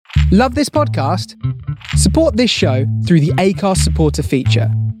Love this podcast? Support this show through the Acast supporter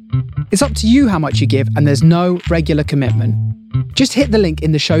feature. It's up to you how much you give, and there's no regular commitment. Just hit the link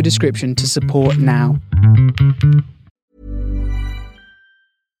in the show description to support now.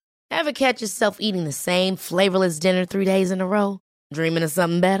 Ever catch yourself eating the same flavorless dinner 3 days in a row? Dreaming of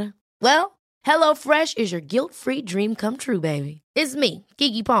something better? Well, HelloFresh is your guilt-free dream come true, baby. It's me,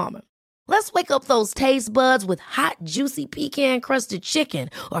 Keke Palmer. Let's wake up those taste buds with hot, juicy pecan-crusted chicken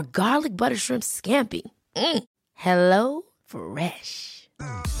or garlic butter shrimp scampi. Hello Fresh.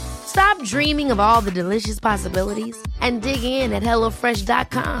 Stop dreaming of all the delicious possibilities and dig in at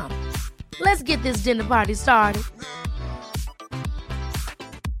HelloFresh.com. Let's get this dinner party started.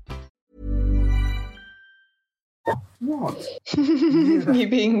 What? You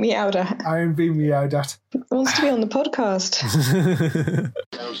being meowed at. I am being meowed at. Wants to be on the podcast.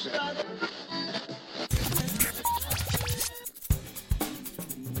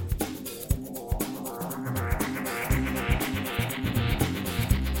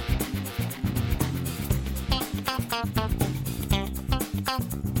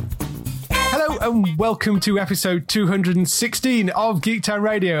 Hello and welcome to episode 216 of Geektown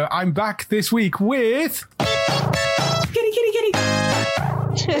Radio. I'm back this week with... Kitty.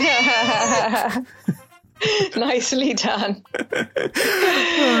 Nicely done.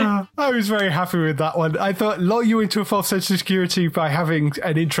 I was very happy with that one. I thought lull you into a false sense of security by having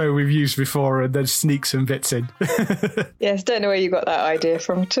an intro we've used before and then sneak some bits in. Yes, don't know where you got that idea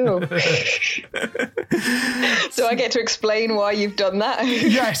from at all. So I get to explain why you've done that?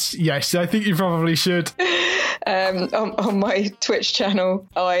 Yes, I think you probably should. On my Twitch channel,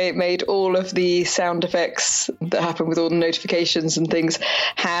 I made all of the sound effects that happen with all the notifications and things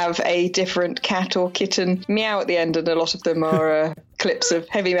have a different cat or kitten meow at the end, and a lot of them are clips of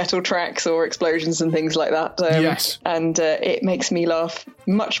heavy metal tracks or explosions and things like that. Yes. And it makes me laugh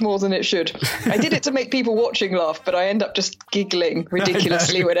much more than it should. I did it to make people watching laugh, but I end up just giggling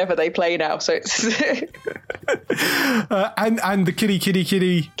ridiculously whenever they play now. So it's and the kitty.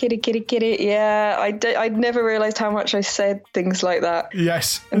 Kitty. Yeah, I'd never realised how much I said things like that.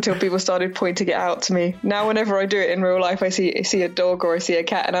 Yes. Until people started pointing it out to me. Now, whenever I do it in real life, I see a dog or I see a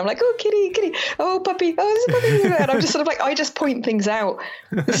cat, and I'm like, oh, kitty, oh, puppy, oh, there's a puppy. And I'm just sort of like, I just point things out.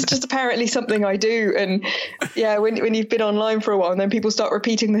 This is just apparently something I do. And yeah, when you've been online for a while, and then people start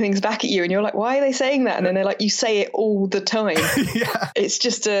repeating the things back at you, and you're like, why are they saying that? And then they're like, you say it all the time. Yeah. It's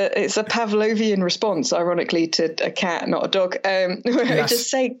just it's a Pavlovian response, ironically, to a cat, not a dog. Where I just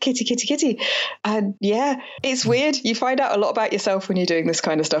say kitty. And yeah, it's weird. You find out a lot about yourself when you're doing this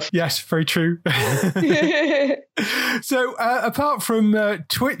kind of stuff. Yes, very true. So apart from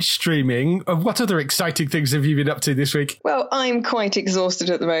Twitch streaming, what other exciting things have you been up to this week? Well, I'm quite exhausted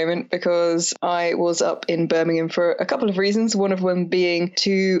at the moment because I was up in Birmingham for a couple of reasons. One of them being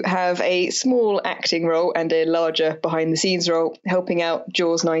to have a small acting role and a larger behind the scenes role, helping out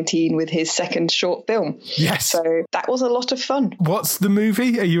Jaws 19 with his second short film. Yes. So that was a lot of fun. What's the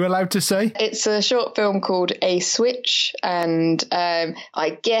movie? Are you allowed to say? It's a short film called A Switch, and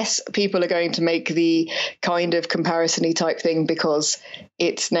I guess people are going to make the kind of comparison-y type thing because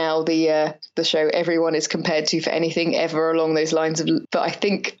it's now the show everyone is compared to for anything ever along those lines. But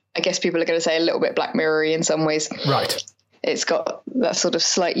I guess people are going to say a little bit Black Mirror-y in some ways. Right. It's got that sort of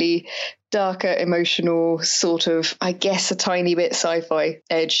slightly darker, emotional, sort of, I guess, a tiny bit sci-fi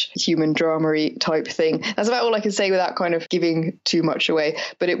edge, human drama-y type thing. That's about all I can say without kind of giving too much away.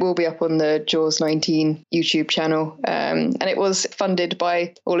 But it will be up on the Jaws 19 YouTube channel. And it was funded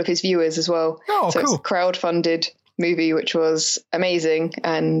by all of his viewers as well. Oh, so cool. It's a crowd-funded movie, which was amazing,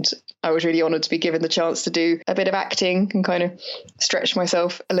 and I was really honoured to be given the chance to do a bit of acting and kind of stretch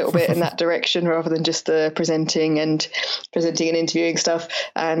myself a little bit in that direction rather than just the presenting and interviewing stuff,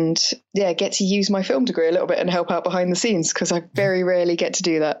 and yeah, get to use my film degree a little bit and help out behind the scenes because I very rarely get to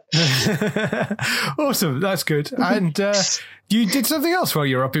do that. Awesome, that's good. And you did something else while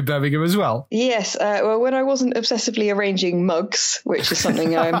you were up in Birmingham as well? Yes. Well, when I wasn't obsessively arranging mugs, which is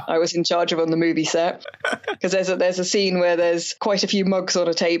something I was in charge of on the movie set, because there's a scene where there's quite a few mugs on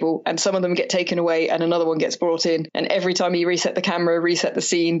a table and some of them get taken away and another one gets brought in. And every time you reset the camera, reset the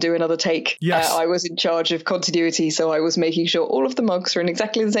scene, do another take, yes. I was in charge of continuity. So I was making sure all of the mugs were in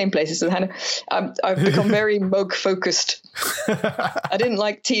exactly the same places. And I've become very mug focused. I didn't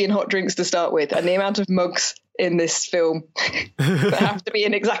like tea and hot drinks to start with. And the amount of mugs in this film that have to be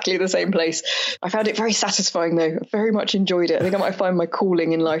in exactly the same place. I found it very satisfying though. I very much enjoyed it. I think I might find my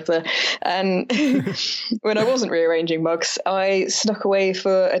calling in life there. And when I wasn't rearranging mugs, I snuck away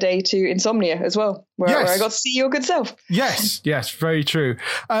for a day to Insomnia as well, where I got to see your good self. Yes, very true.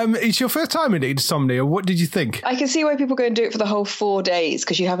 It's your first time in Insomnia. What did you think? I can see why people go and do it for the whole 4 days,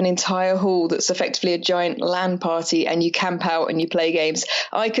 because you have an entire hall that's effectively a giant LAN party and you camp out and you play games.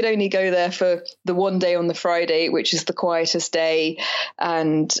 I could only go there for the one day on the Friday, which is the quietest day.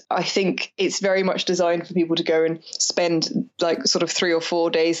 And I think it's very much designed for people to go and spend like sort of 3 or 4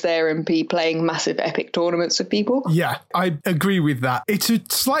 days there and be playing massive epic tournaments with people. Yeah, I agree with that. It's a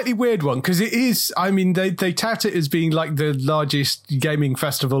slightly weird one because it is, I mean, they tout it as being like the largest gaming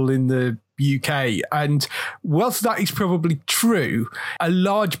festival in the UK. And whilst that is probably true, a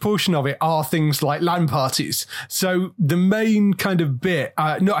large portion of it are things like LAN parties. So the main kind of bit,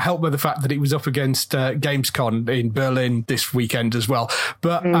 not helped by the fact that it was up against Gamescom in Berlin this weekend as well,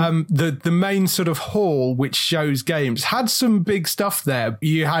 but the main sort of hall which shows games had some big stuff there.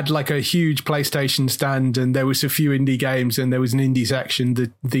 You had like a huge PlayStation stand and there was a few indie games and there was an indie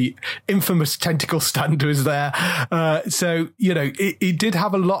section. The infamous tentacle stand was there. So, you know, it did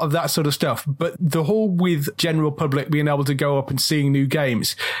have a lot of that sort of stuff. But the hall with general public being able to go up and seeing new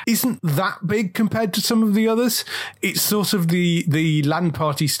games isn't that big compared to some of the others. It's sort of the LAN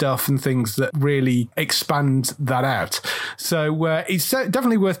party stuff and things that really expand that out. So it's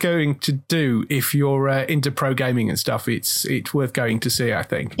definitely worth going to do if you're into pro gaming and stuff. It's worth going to see, I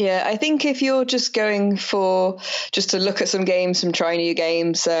think. Yeah, I think if you're just going for just to look at some games, some try new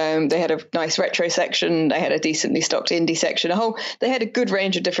games, they had a nice retro section. They had a decently stocked indie section. They had a good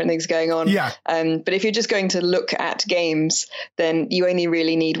range of different things going on. Yeah. But if you're just going to look at games, then you only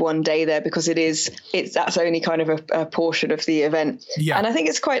really need one day there because that's only kind of a portion of the event. Yeah. And I think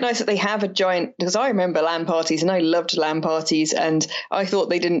it's quite nice that they have a giant, because I remember LAN parties and I loved LAN parties and I thought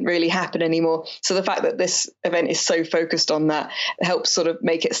they didn't really happen anymore. So the fact that this event is so focused on that helps sort of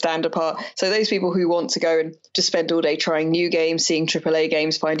make it stand apart. So those people who want to go and just spend all day trying new games, seeing AAA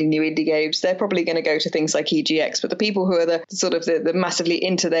games, finding new indie games, they're probably going to go to things like EGX. But the people who are the massively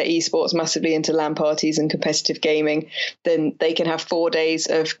into their esports, massively into LAN parties and competitive gaming, then they can have 4 days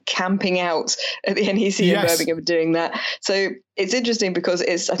of camping out at the NEC in Birmingham doing that. So it's interesting because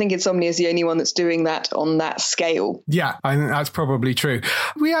I think Insomnia is the only one that's doing that on that scale. Yeah, I think that's probably true.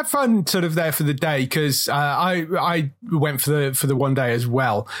 We had fun sort of there for the day because I went for the one day as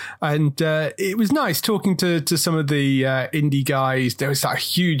well. And it was nice talking to some of the indie guys. There was that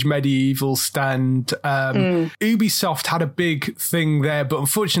huge medieval stand. Ubisoft had a big thing there, but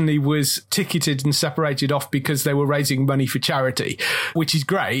unfortunately was ticketed and separated off because they were raising money for charity, which is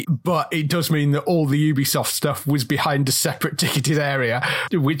great. But it does mean that all the Ubisoft stuff was behind a separate ticketed area,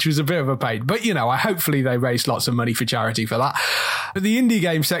 which was a bit of a pain. But, you know, hopefully they raised lots of money for charity for that. But the indie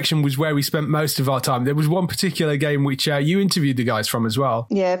game section was where we spent most of our time. There was one particular game which you interviewed the guys from as well.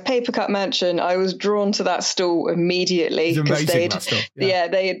 Yeah, Paper Cut Mansion. I was drawn to that stall immediately. It's amazing, that stall. Yeah,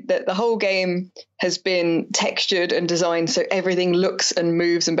 the whole game has been textured and designed so everything looks and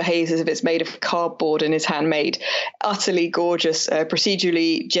moves and behaves as if it's made of cardboard and is handmade. Utterly gorgeous,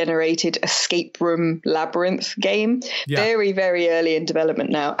 procedurally generated escape room labyrinth game. Yeah. Very, very early in development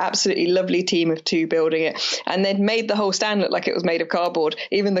now. Absolutely lovely team of 2 building it. And they'd made the whole stand look like it was made of cardboard.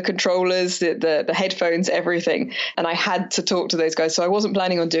 Even the controllers, the headphones, everything. And I had to talk to those guys. So I wasn't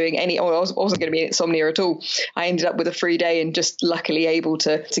planning on doing I wasn't going to be in Insomnia at all. I ended up with a free day and just luckily able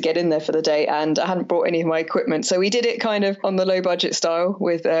to get in there for the day. And I hadn't brought any of my equipment. So we did it kind of on the low budget style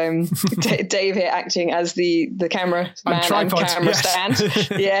with Dave here acting as the camera man and camera stand.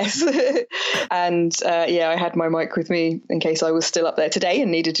 Yes. And I had my mic with me in case I was still up there today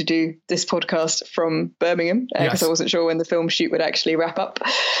and needed to do this podcast from Birmingham because I wasn't sure when the film shoot would actually wrap up.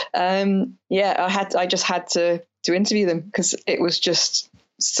 I just had to interview them because it was just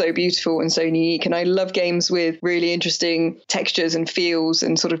so beautiful and so unique. And I love games with really interesting textures and feels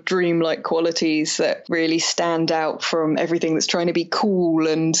and sort of dreamlike qualities that really stand out from everything that's trying to be cool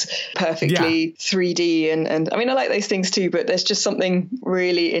and perfectly 3D. And I mean, I like those things too, but there's just something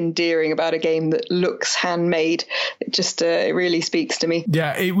really endearing about a game that looks handmade. It just it really speaks to me.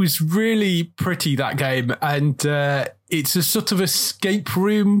 Yeah, it was really pretty, that game. And it's a sort of escape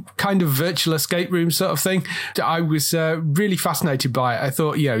room, kind of virtual escape room sort of thing. I was really fascinated by it. I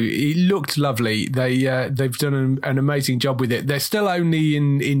thought, it looked lovely. They've done an amazing job with it. They're still only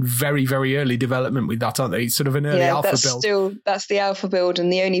in very, very early development with that, aren't they? It's sort of an early alpha build. That's the alpha build,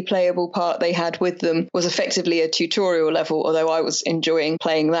 and the only playable part they had with them was effectively a tutorial level, although I was enjoying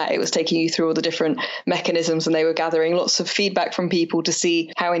playing that. It was taking you through all the different mechanisms, and they were gathering lots of feedback from people to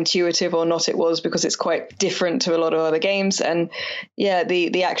see how intuitive or not it was, because it's quite different to a lot of other games. And yeah,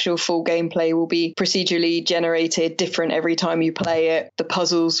 the actual full gameplay will be procedurally generated, different every time you play it. The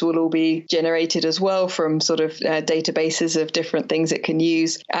puzzles will all be generated as well from sort of databases of different things it can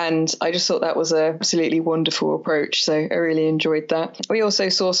use. And I just thought that was a absolutely wonderful approach. So I really enjoyed that. We also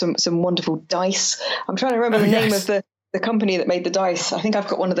saw some wonderful dice. I'm trying to remember the name of the company that made the dice. I think I've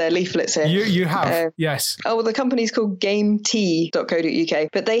got one of their leaflets here. You have, yes. Oh, well, the company's called GameT.co.uk,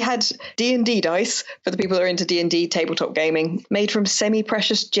 but they had D&D dice for the people that are into D&D tabletop gaming, made from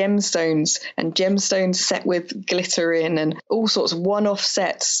semi-precious gemstones, and gemstones set with glitter in, and all sorts of one-off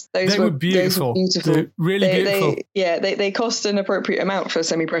sets. They were beautiful. They're really beautiful. They cost an appropriate amount for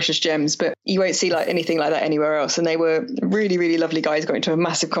semi-precious gems, but you won't see like anything like that anywhere else. And they were really, really lovely guys. Got into a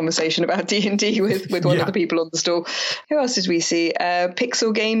massive conversation about D&D with one of the people on the stall. Who else did we see?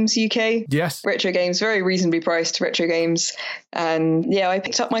 Pixel Games UK. Yes. Retro games, very reasonably priced retro games. And yeah, I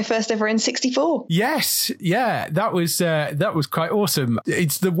picked up my first ever N64. Yes. Yeah, that was quite awesome.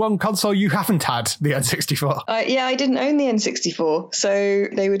 It's the one console you haven't had, the N64. Yeah, I didn't own the N64. So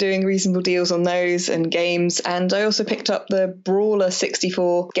they were doing reasonable deals on those and games. And I also picked up the Brawler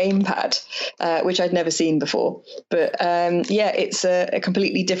 64 gamepad, which I'd never seen before. But it's a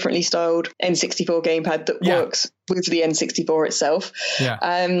completely differently styled N64 gamepad that works with the N64 itself.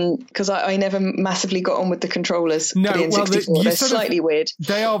 Because I never massively got on with the controllers for the N64. They're slightly weird.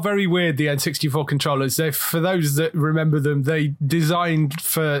 They are very weird, the N64 controllers. For those that remember them, they designed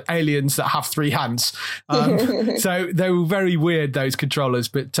for aliens that have 3 hands. So they were very weird, those controllers.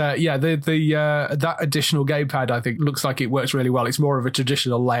 But that additional gamepad, I think, looks like it works really well. It's more of a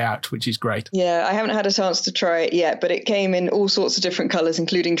traditional layout, which is great. Yeah, I haven't had a chance to try it yet, but it came in all sorts of different colours,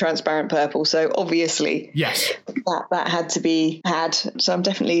 including transparent purple. So obviously, yes, that had to be had. So I'm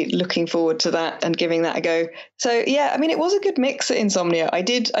definitely looking forward to that and giving that a go. So yeah, I mean, it was a good mix at Insomnia. I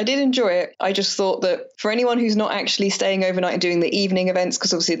did enjoy it. I just thought that for anyone who's not actually staying overnight and doing the evening events,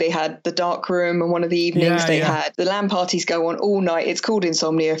 because obviously they had the dark room and one of the evenings had the LAN parties go on all night. It's called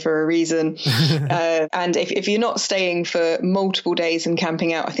Insomnia for a reason. And if you're not staying for multiple days and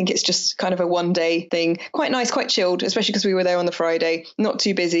camping out, I think it's just kind of a one-day thing. Quite nice, quite chilled, especially because we were there on the Friday. Not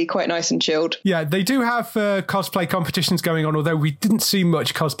too busy, quite nice and chilled. Yeah, they do have cosplay competitions going on, although we didn't see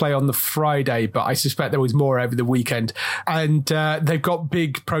much cosplay on the Friday, but I suspect there was more over the weekend. And they've got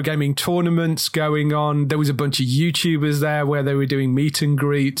big pro gaming tournaments going on. There was a bunch of YouTubers there where they were doing meet and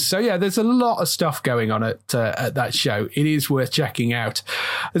greets. So yeah, there's a lot of stuff going on at that show. It is worth checking out.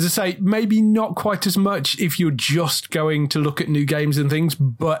 As I say, maybe not quite as much if you're just going to look at new games and things,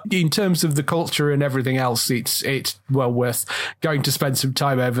 but in terms of the culture and everything else, it's well worth going to spend some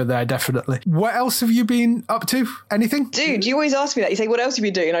time over there, definitely. What else have you been up to? Anything? Dude, you always ask me that. You say, what else have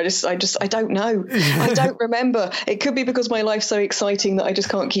you been doing? I don't know. I don't remember. It could be because my life's so exciting that I just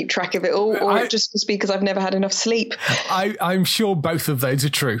can't keep track of it all, or it just must be because I've never had enough sleep. I'm sure both of those are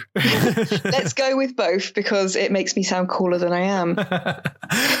true. Let's go with both because it makes me sound cooler than I am.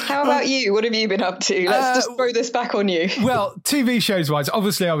 How about you? What have you been up to? Let's just throw this back on you. Well, TV shows wise,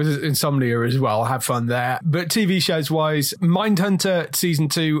 obviously I was at Insomnia as well. Had fun there. But TV shows wise, Mindhunter season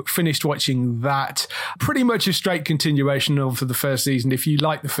 2, finished watching that. Pretty much a straight continuation of the first season. If you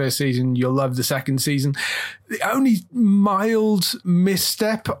like the first season, you'll love the second season. The only mild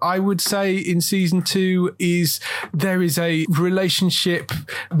misstep, I would say, in season 2 is there is a relationship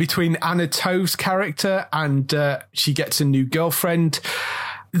between Anna Tove's character and she gets a new girlfriend.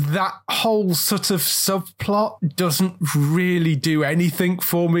 That whole sort of subplot doesn't really do anything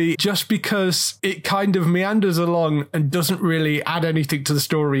for me, just because it kind of meanders along and doesn't really add anything to the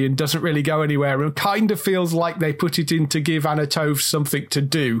story and doesn't really go anywhere, and kind of feels like they put it in to give Anna Tove something to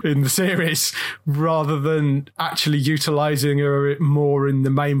do in the series rather than actually utilising her more in the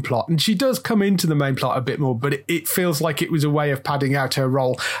main plot. And she does come into the main plot a bit more, but it feels like it was a way of padding out her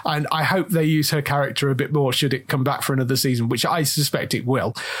role, and I hope they use her character a bit more should it come back for another season, which I suspect it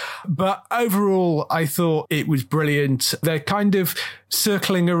will. But overall, I thought it was brilliant. They're kind of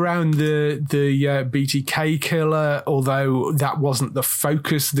circling around the BTK killer, although that wasn't the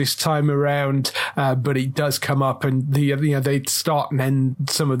focus this time around. But it does come up, and they start and end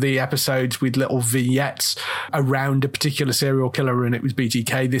some of the episodes with little vignettes around a particular serial killer, and it was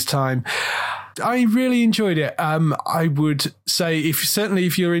BTK this time. I really enjoyed it. I would say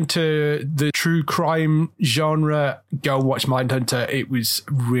if you're into the true crime genre, go and watch Mindhunter. It was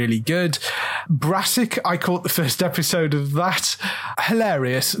really good. Brassic, I caught the first episode of that.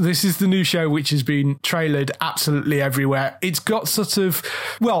 Hilarious. This is the new show which has been trailered absolutely everywhere. It's got sort of,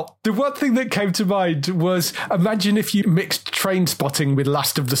 well, the one thing that came to mind was, imagine if you mixed Train Spotting with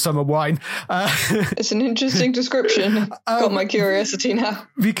Last of the Summer Wine. It's an interesting description. Got my curiosity now.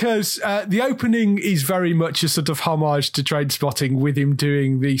 Because the opening is very much a sort of homage to Train Spotting, with him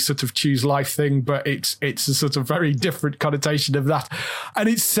doing the sort of choose life thing, but it's a sort of very different connotation of that. And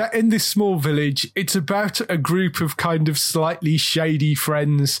it's set in this small village. It's about a group of kind of slightly shady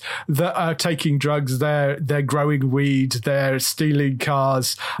friends that are taking drugs. They're growing weed. They're stealing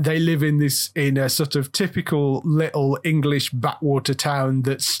cars. They live in a sort of typical little English backwater town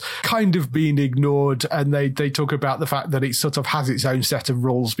that's kind of been ignored. And they talk about the fact that it sort of has its own set of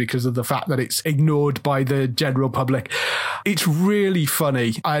rules because of the fact that it's ignored by the general public. It's really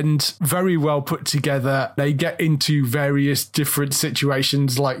funny and very well put together. They get into various different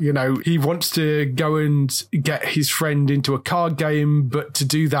situations, like, you know, he wants to go and get his friend into a card game, but to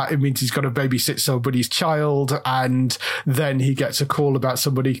do that, it means he's got to babysit somebody's child, and then he gets a call about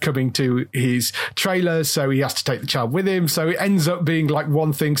somebody coming to his trailer, so he has to take the child with him. So it ends up being like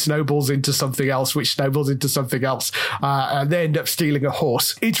one thing snowballs into something else, which snowballs into something else, and they end up stealing a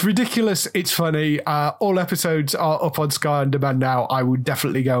horse. It's ridiculous. It's funny. All episodes are up on Sky On Demand now. I would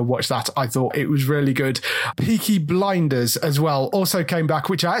definitely go and watch that. I thought it was really good. Peaky Blinders as well also came back,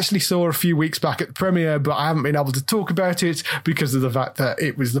 which I actually saw a few weeks back at the premiere, but I haven't been able to talk about it because of the fact that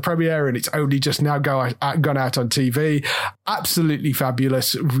it was the premiere and it's only just now gone out on TV. Absolutely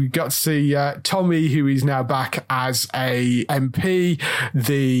fabulous. We got to see Tommy, who is now back as a MP.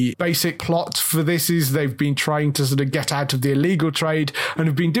 The basic plot for this is they've been trying to sort of get out of the illegal trade and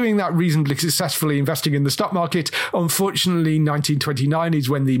have been doing that reasonably successfully, investing in the stock market. Unfortunately, 1929 is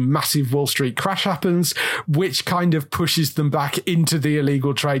when the massive Wall Street crash happens, which kind of pushes them back into the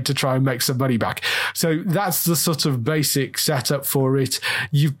illegal trade to try and make some money back. So that's the sort of basic setup for it.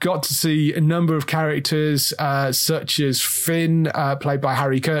 You've got to see a number of characters, such as Finn, played by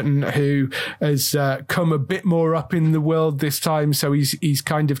Harry Curtin, who has come a bit more up in the world this time. So he's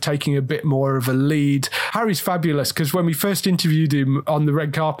kind of taking a bit more of a lead. Harry's fabulous because when we first interviewed him on the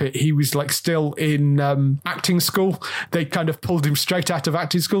red carpet, he was like still in acting school. They kind of pulled him straight out of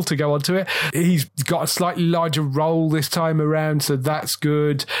acting school to go onto it. He's got a slightly larger role this time around, so that's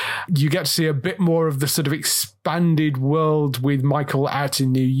good. You get to see a bit more of the sort of expanded world with Michael out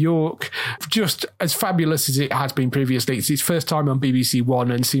in New York. Just as fabulous as it has been previously. It's his first time on BBC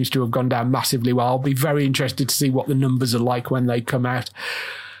One and seems to have gone down massively well. I'll be very interested to see what the numbers are like when they come out.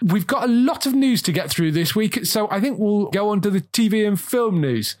 We've got a lot of news to get through this week, so I think we'll go on to the TV and film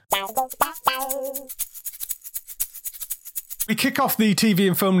news. We kick off the TV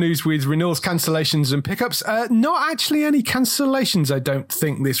and film news with renewals, cancellations and pickups. Not actually any cancellations, I don't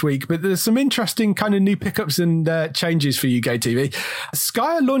think, this week, but there's some interesting kind of new pickups and changes for UK TV.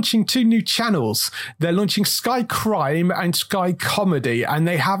 Sky are launching 2 new channels. They're launching Sky Crime and Sky Comedy, and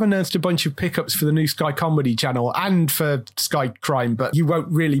they have announced a bunch of pickups for the new Sky Comedy channel and for Sky Crime, but you won't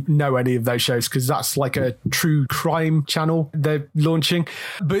really know any of those shows because that's like a true crime channel they're launching.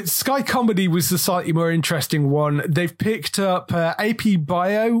 But Sky Comedy was the slightly more interesting one. They've picked up AP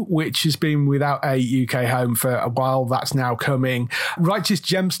Bio, which has been without a UK home for a while. That's now coming. Righteous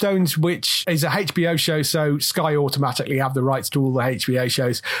Gemstones, which is a HBO show, so Sky automatically have the rights to all the HBO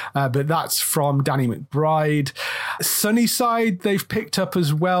shows, but that's from Danny McBride. Sunnyside, they've picked up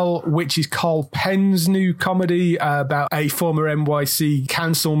as well, which is Carl Penn's new comedy about a former NYC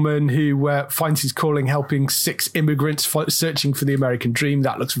councilman who finds his calling helping 6 immigrants searching for the American dream.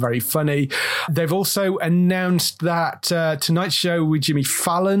 That looks very funny. They've also announced that Tonight's Show with Jimmy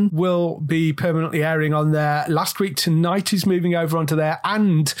Fallon will be permanently airing on there. Last Week Tonight is moving over onto there,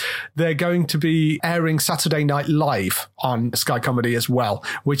 and they're going to be airing Saturday Night Live on Sky Comedy as well,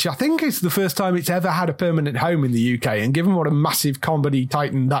 which I think is the first time it's ever had a permanent home in the UK, and given what a massive comedy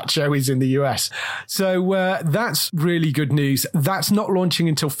titan that show is in the US. So that's really good news. That's not launching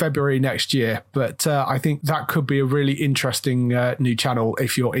until February next year, but I think that could be a really interesting new channel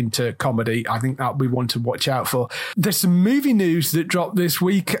if you're into comedy. I think that we want to watch out for. There's some movie news that dropped this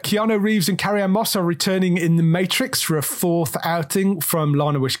week. Keanu Reeves and Carrie-Anne Moss are returning in The Matrix for a 4th outing from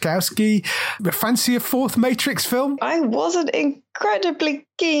Lana Wachowski. Fancy a 4th Matrix film? I wasn't incredibly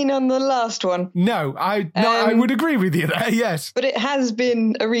keen on the last one. No, I would agree with you there, yes. But it has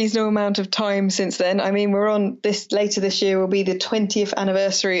been a reasonable amount of time since then. I mean, we're on this, later this year will be the 20th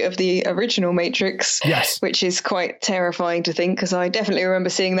anniversary of the original Matrix. Yes. Which is quite terrifying to think, because I definitely remember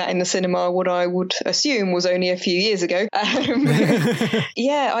seeing that in the cinema, what I would assume was only a few years ago.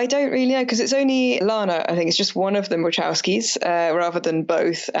 Yeah, I don't really know, because it's only Lana, I think it's just one of the Wachowskis, rather than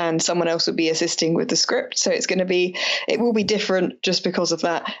both, and someone else would be assisting with the script. So it will be different just because of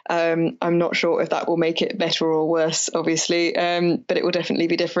that. I'm not sure if that will make it better or worse, obviously, but it will definitely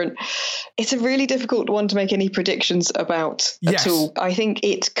be different. It's a really difficult one to make any predictions about at all. I think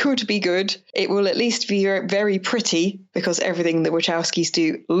it could be good. It will at least be very pretty, because everything the Wachowskis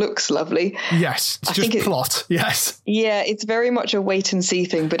do looks lovely. Yes, it's just plot. Yes. Yeah, it's very much a wait and see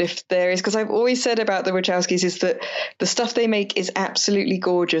thing. But if there is, because I've always said about the Wachowskis is that the stuff they make is absolutely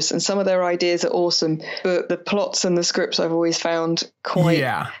gorgeous, and some of their ideas are awesome, but the plots and the scripts I've always found quite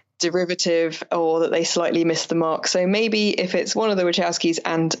derivative, or that they slightly miss the mark. So maybe if it's one of the Wachowskis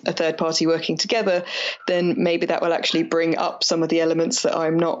and a third party working together, then maybe that will actually bring up some of the elements that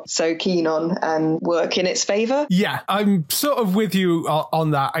I'm not so keen on and work in its favour. Yeah, I'm sort of with you on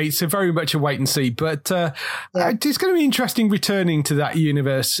that. It's very much a wait and see, but it's going to be interesting returning to that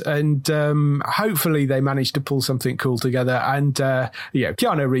universe, and hopefully they manage to pull something cool together. And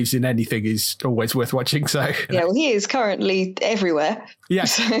Keanu Reeves in anything is always worth watching. So yeah, well, he is currently everywhere.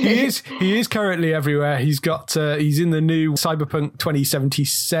 Yes, he is currently everywhere. He's in the new Cyberpunk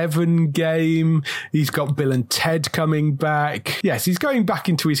 2077 game. He's got Bill and Ted coming back. Yes, he's going back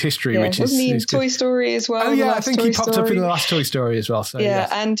into his history, which wasn't he in is Toy Story as well? Oh yeah, I think he popped up in the last Toy Story as well. So yeah,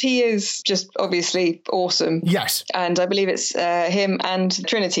 and he is just obviously awesome. Yes, and I believe it's him and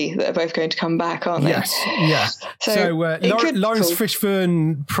Trinity that are both going to come back, aren't they? Yes, yeah. So Lawrence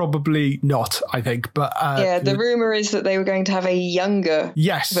Fishburne probably not, I think, but the rumor is that they were going to have a younger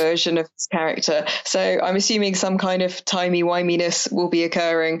version of his character. So I'm assuming some kind of timey-wiminess will be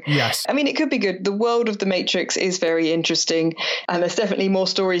occurring. Yes. I mean, it could be good. The world of the Matrix is very interesting, and there's definitely more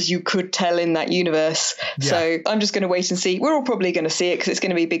stories you could tell in that universe. Yeah. So I'm just going to wait and see. We're all probably going to see it because it's going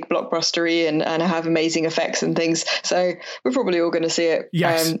to be big blockbustery and have amazing effects and things. So we're probably all going to see it.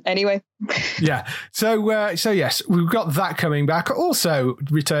 Yes. Anyway. Yeah. So yes, we've got that coming back. Also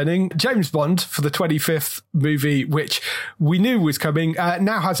returning, James Bond for the 25th movie, which we knew was coming,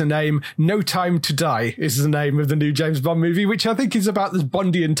 now has a name. No Time to Die is the name of the new James Bond movie, which I think is about as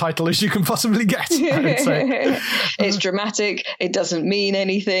Bondian title as you can possibly get. It's dramatic. It doesn't mean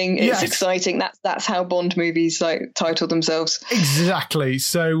anything. It's exciting. That's how Bond movies title themselves. Exactly.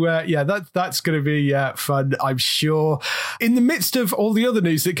 So that's going to be fun, I'm sure. In the midst of all the other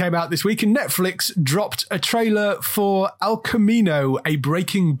news that came out this week, Netflix dropped a trailer for El Camino, a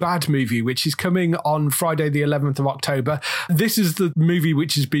Breaking Bad movie, which is coming on Friday the 11th of October. This is the movie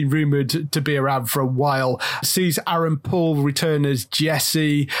which has been rumoured to be around for a while. Sees Aaron Paul return as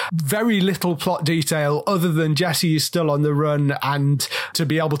Jesse. Very little plot detail other than Jesse is still on the run, and to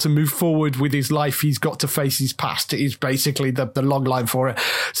be able to move forward with his life, he's got to face his past. It is basically the long line for it.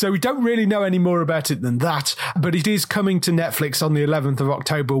 So we don't really know any more about it than that, but it is coming to Netflix on the 11th of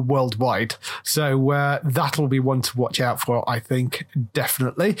October worldwide. So that'll be one to watch out for, I think,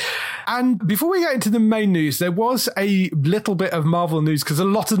 definitely. And before we get into the main news, there was a little bit of Marvel news, because a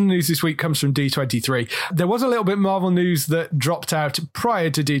lot of the news this week comes from D23. There was a little bit of Marvel news that dropped out prior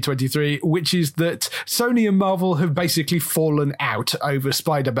to D23, which is that Sony and Marvel have basically fallen out over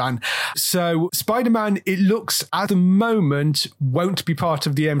Spider-Man. So Spider-Man, it looks at the moment, won't be part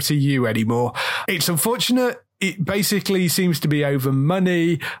of the MCU anymore. It's unfortunate. It basically seems to be over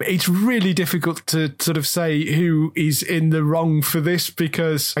money. It's really difficult to sort of say who is in the wrong for this,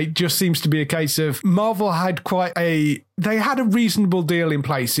 because it just seems to be a case of Marvel had they had a reasonable deal in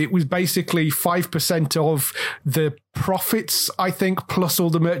place. It was basically 5% of the profits, I think, plus all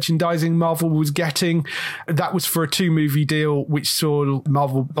the merchandising Marvel was getting. That was for a 2-movie deal, which saw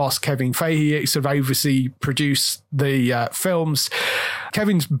Marvel boss Kevin Feige sort of produce the films.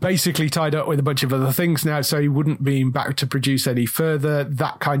 Kevin's basically tied up with a bunch of other things now, so he wouldn't be back to produce any further.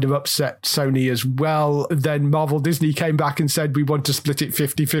 That kind of upset Sony as well. Then Marvel Disney came back and said, we want to split it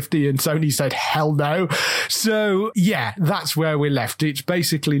 50-50, and Sony said, hell no. So yeah, that's where we're left. It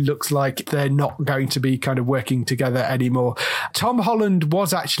basically looks like they're not going to be kind of working together anymore. Tom Holland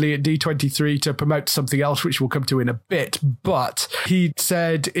was actually at D23 to promote something else, which we'll come to in a bit, but he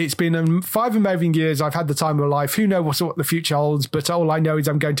said, it's been 5 amazing years. I've had the time of my life. Who knows what the future holds, but all I know is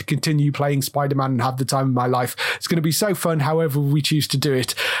I'm going to continue playing Spider-Man and have the time of my life. It's going to be so fun however we choose to do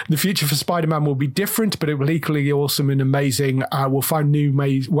it. The future for Spider-Man will be different, but it will equally be awesome and amazing. We'll find new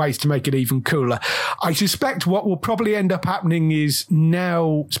ways to make it even cooler. I suspect what will probably end up happening is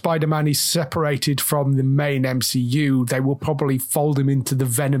now Spider-Man is separated from the main MCU. They will probably fold him into the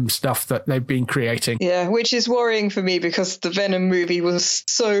Venom stuff that they've been creating. Yeah, which is worrying for me because the Venom movie was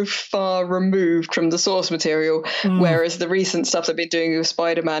so far removed from the source material, whereas the recent stuff they've been doing with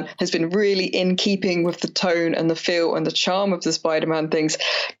Spider-Man has been really in keeping with the tone and the feel and the charm of the Spider-Man things,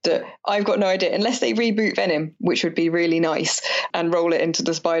 that I've got no idea, unless they reboot Venom, which would be really nice, and roll it into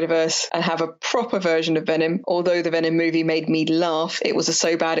the Spider-Verse and have a proper version of Venom. Although the Venom movie made me laugh, it was a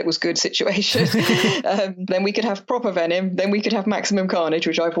so bad it was good situation. Then we could have proper Venom, then we could have Maximum Carnage,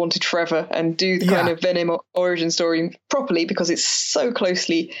 which I've wanted forever, and do the kind of Venom origin story properly, because it's so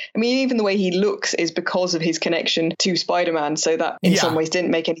closely, I mean, even the way he looks is because of his connection to Spider-Man, so that in some ways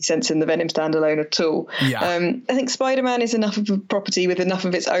didn't make any sense in the Venom standalone at all. I think Spider-Man is enough of a property with enough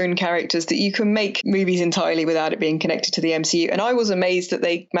of its own characters that you can make movies entirely without it being connected to the MCU. And I was amazed that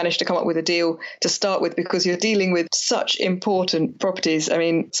they managed to come up with a deal to start with, because you're dealing with such important properties. I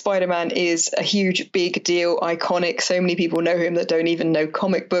mean, Spider-Man is a huge, big deal, iconic. So many people know him that don't even know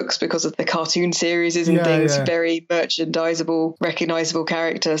comic books because of the cartoon series and things. Very merchandisable, recognizable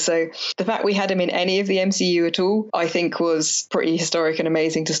character. So the fact we had him in any of the MCU at all, I think was pretty historic and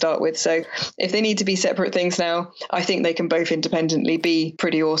amazing to start with. So if they need to be separate things now, I think they can both independently be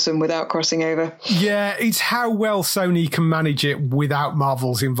pretty awesome without crossing over. Yeah, it's how well Sony can manage it without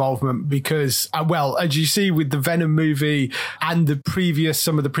Marvel's involvement, because, well, as you see with the Venom movie and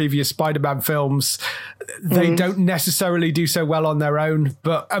some of the previous Spider-Man films, they don't necessarily do so well on their own.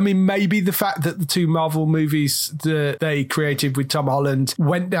 But I mean, maybe the fact that the two Marvel movies that they created with Tom Holland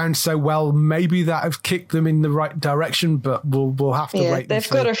went down so well, maybe that have kicked them in the right direction, but we'll have to wait. They've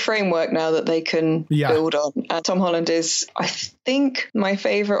got a framework now that they can build on. And Tom Holland is, I think, my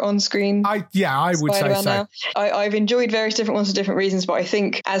favorite on-screen. I would Spider-Man say so. Now. I've enjoyed various different ones for different reasons, but I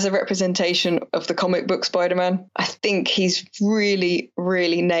think as a representation of the comic book Spider-Man, I think he's really,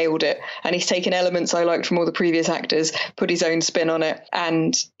 really nailed it. And he's taken elements I liked from all the previous actors, put his own spin on it.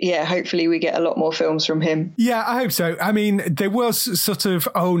 And hopefully we get a lot more films from him. Yeah, I hope so. I mean, there was sort of,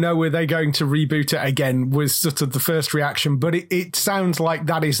 oh no, were they going to reboot it again, was sort of the first reaction. But it sounds like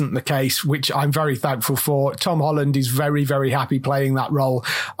that isn't the case, which I'm very thankful for. Tom Holland is very, very happy playing that role.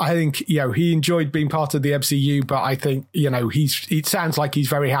 I think, he enjoyed being part of the MCU, but I think, it sounds like he's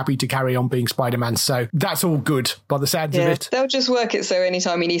very happy to carry on being Spider-Man. So that's all good by the sounds of it. They'll just work it so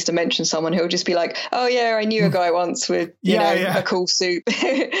anytime he needs to mention someone, he'll just be like, oh yeah, I knew a guy once with, a cool suit.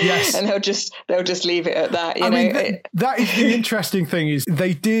 Yes. And they'll just leave it at that. That is the interesting thing, is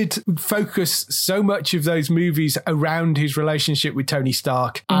they did focus so much of those movies around his relationship with Tony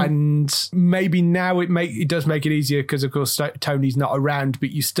Stark. And maybe now it does make it easier because, of course, Tony's not around,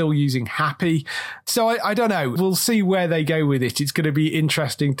 but you're still using Happy. So I don't know. We'll see where they go with it. It's going to be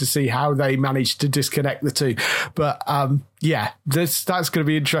interesting to see how they manage to disconnect the two. But that's going to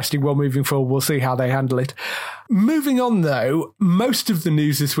be interesting while moving forward. We'll see how they handle it. Moving on, though, most of the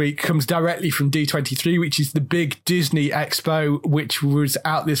news this week comes directly from D23, which is the big Disney Expo, which was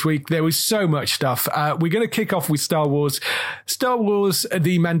out this week. There was so much stuff. We're going to kick off with Star Wars. Star Wars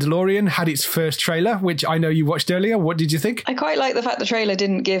The Mandalorian had its first trailer, which I know you watched earlier. What did you think? I quite like the fact the trailer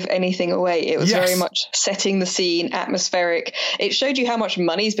didn't give anything away. It was very much setting the scene, atmospheric. It showed you how much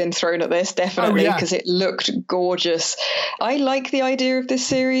money's been thrown at this, definitely, because it looked gorgeous. I like the idea of this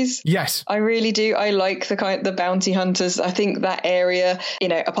series. Yes. I really do. I like the bounty hunters. I think that area,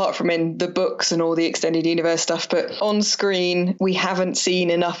 apart from in the books and all the extended universe stuff, but on screen, we haven't seen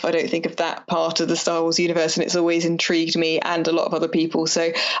enough, I don't think, of that part of the Star Wars universe, and it's always intrigued me and a lot of other people.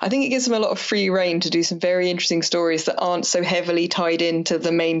 So I think it gives them a lot of free reign to do some very interesting stories that aren't so heavily tied into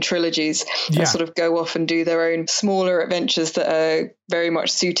the main trilogies and sort of go off and do their own smaller adventures that are very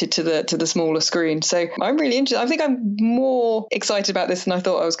much suited to the smaller screen. So I'm really interested. I think I'm more excited about this than I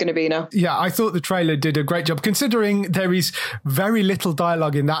thought I was going to be now. Yeah, I thought the trailer did a great job, considering there is very little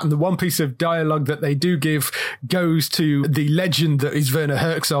dialogue in that, and the one piece of dialogue that they do give goes to the legend that is Werner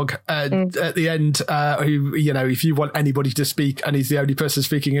Herzog at the end, who, if you want anybody to speak and he's the only person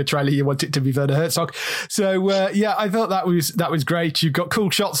speaking a trailer, you want it to be Werner Herzog. So I thought that was great. You've got cool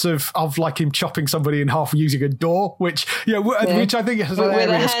shots of like him chopping somebody in half using a door, which I think is hilarious. With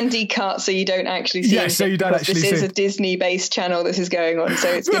a handy cut, so you don't actually see anything, so you don't actually see. This is a Disney-based channel this is going on, so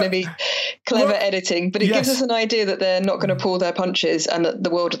it's going to be clever editing, but it gives us an idea that they're not going to pull their punches and that the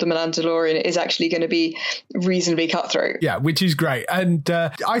world of the Mandalorian is actually going to be reasonably cutthroat. Yeah, which is great. And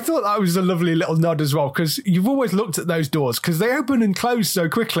I thought that was a lovely little nod as well, because you've always looked at those doors because they open and close so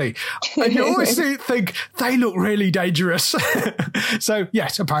quickly, and you always think they look really dangerous. So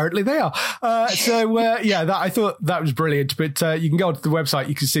yes, apparently they are. I thought that was brilliant. But you can go onto the website,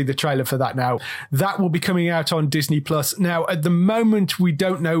 you can see the trailer for that now. That will be coming out on Disney Plus. Now, at the moment, we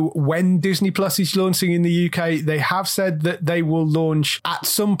don't know when Disney Plus is launching in the UK. They have said that they will launch at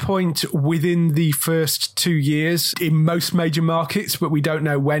some point within the first 2 years in most major markets, but we don't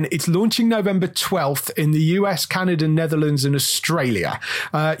know when. It's launching November 12th in the US, Canada, Netherlands, and Australia.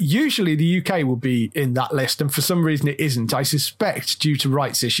 Usually the UK will be in that list, and for some reason it isn't. I suspect due to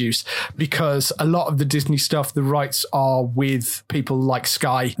rights issues, because a lot of the Disney stuff, the rights are with people like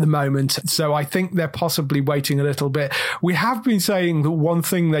Sky at the moment. So I think they're possibly waiting a little bit. We have been saying that one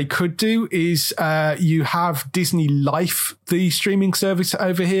thing they could do is you have Disney Life, the streaming service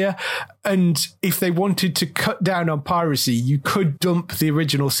over here. And if they wanted to cut down on piracy, you could dump the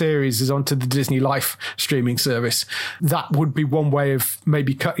original series onto the Disney Life streaming service. That would be one way of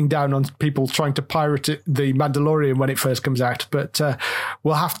maybe cutting down on people trying to pirate The Mandalorian when it first comes out. But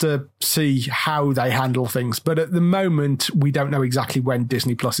we'll have to see how they handle things. But at the moment, we don't know exactly when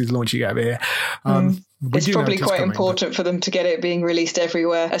Disney Plus is launching over here. It's probably quite important for them to get it being released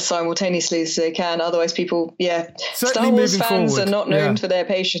everywhere as simultaneously as they can. Otherwise, people, Star Wars fans are not known for their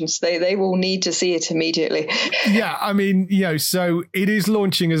patience. They will need to see it immediately. Yeah, I mean, so it is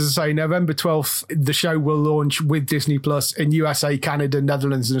launching, as I say, November 12th. The show will launch with Disney Plus in USA, Canada,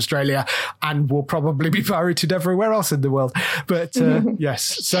 Netherlands, and Australia, and will probably be pirated everywhere else in the world. But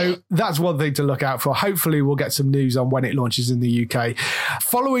yes, so that's one thing to look out for. Hopefully, we'll get some news on when it launches in the UK.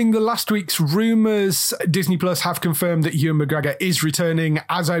 Following the last week's rumours, Disney Plus have confirmed that Ewan McGregor is returning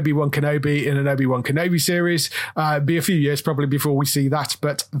as Obi-Wan Kenobi in an Obi-Wan Kenobi series. Be a few years probably before we see that,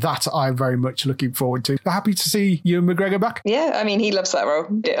 but that I'm very much looking forward to. Happy to see Ewan McGregor back. Yeah, I mean, he loves that role.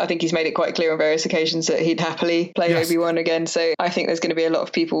 I think he's made it quite clear on various occasions that he'd happily play Obi-Wan again. So I think there's going to be a lot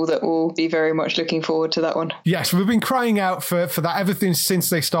of people that will be very much looking forward to that one. Yes, we've been crying out for that ever since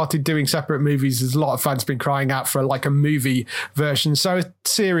they started doing separate movies. There's a lot of fans been crying out for like a movie version. So a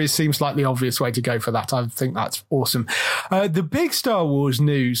series seems like the obvious way to go for that. I think that's awesome. The big Star Wars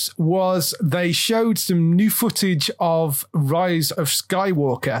news was they showed some new footage of Rise of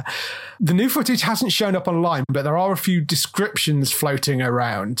Skywalker. The new footage hasn't shown up online, but there are a few descriptions floating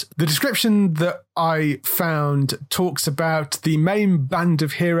around. The description that I found talks about the main band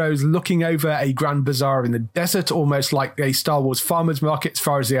of heroes looking over a grand bazaar in the desert, almost like a Star Wars farmer's market as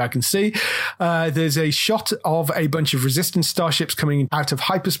far as the eye can see. There's a shot of a bunch of Resistance starships coming out of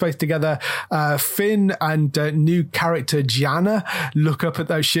hyperspace together. Finn and new character Janna look up at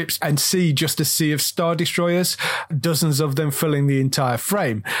those ships and see just a sea of Star Destroyers, dozens of them filling the entire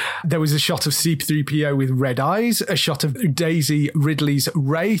frame. There was a shot of C-3PO with red eyes, a shot of Daisy Ridley's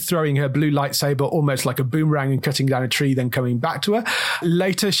Rey throwing her blue lightsaber almost like a boomerang and cutting down a tree, then coming back to her.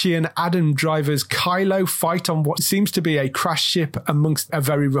 Later, she and Adam Driver's Kylo fight on what seems to be a crash ship amongst a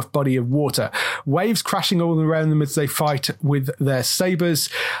very rough body of water. Waves crashing all around them as they fight with their sabers.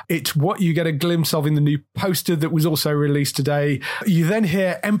 It's what you get a glimpse of in the new poster that was also released today. You then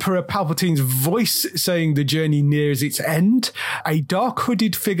hear Emperor Palpatine's voice saying the journey nears its end. A dark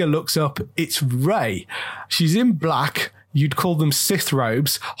hooded figure looks up. It's Rey. She's in black. You'd call them Sith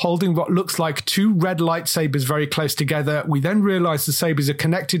robes, holding what looks like two red lightsabers very close together. We then realise the sabers are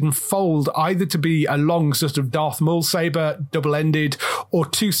connected and fold either to be a long sort of Darth Maul saber, double-ended, or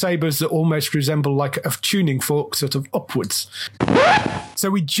two sabers that almost resemble like a tuning fork sort of upwards. So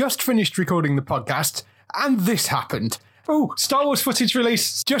we just finished recording the podcast, and this happened. Oh, Star Wars footage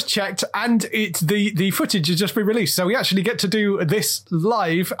release, just checked, and the footage has just been released. So we actually get to do this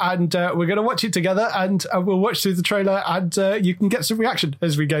live, and we're going to watch it together, and we'll watch through the trailer, and you can get some reaction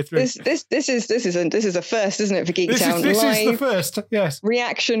as we go through. This is a first, isn't it, for Geek Town? This is the first, yes.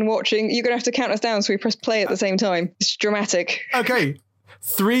 Reaction watching. You're going to have to count us down so we press play at the same time. It's dramatic. Okay,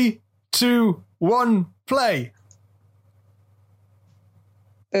 3, 2, 1, play.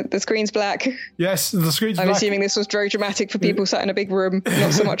 The screen's black. Yes, the screen's black. I'm assuming this was very dramatic for people sat in a big room,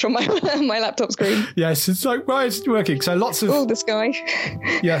 not so much on my laptop screen. Yes, it's like, why is it working? So lots of... Oh, the sky.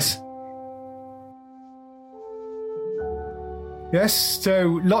 Yes. Yes,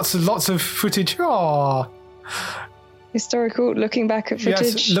 so lots of footage. Aww. Historical, looking back at footage.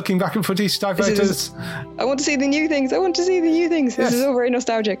 Yes, looking back at footage, diverters. I want to see the new things. Yes. This is all very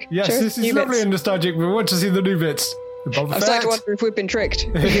nostalgic. Yes, this is lovely and nostalgic. We want to see the new bits. I'm starting to wonder if we've been tricked.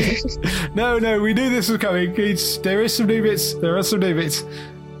 No, we knew this was coming. There are some new bits.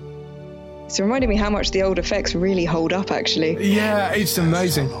 It's reminding me how much the old effects really hold up, actually. Yeah, it's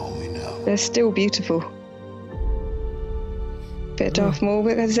amazing. They're still beautiful. Bit of Darth Maul,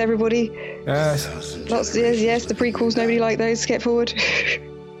 but there's everybody. Yes. Yes, the prequels, nobody liked those. Skip forward.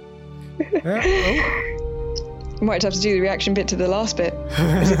 We might have to do the reaction bit to the last bit.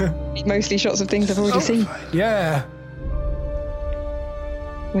 Mostly shots of things I've already seen. Yeah.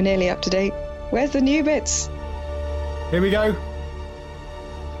 We're nearly up to date. Where's the new bits? Here we go.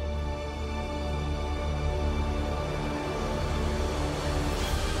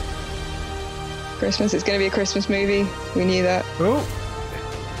 Christmas. It's going to be a Christmas movie. We knew that. Oh.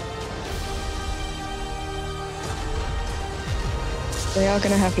 They are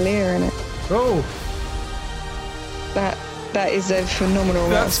going to have Leia in it. Oh. That is a phenomenal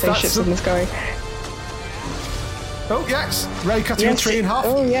amount of spaceships in the sky. Oh, yes. Rey cutting a tree in half.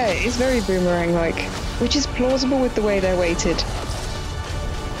 Oh, yeah. It is very Boomerang-like, which is plausible with the way they're weighted.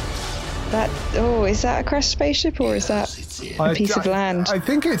 Is that a crashed spaceship or is that a piece of land? I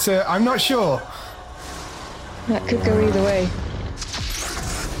think it's I'm not sure. That could go either way.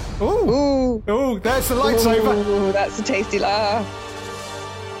 Ooh. Ooh, there's the lightsaber. Ooh, that's a tasty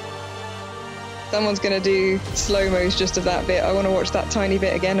Someone's going to do slow-mos just of that bit. I want to watch that tiny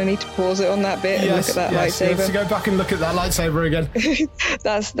bit again. I need to pause it on that bit and look at that lightsaber. Yes, to go back and look at that lightsaber again.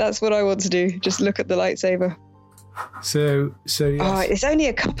 That's what I want to do. Just look at the lightsaber. So yes. Oh, it's only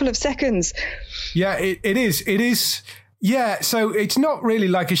a couple of seconds. Yeah, it is. Yeah, so it's not really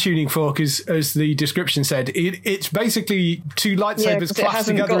like a tuning fork, as the description said. It's basically two lightsabers clasped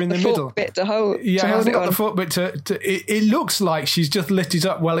together in the middle. Bit to hold, yeah, it hasn't got the foot bit it looks like she's just lit it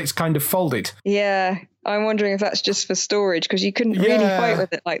up while it's kind of folded. Yeah, I'm wondering if that's just for storage, because you couldn't really fight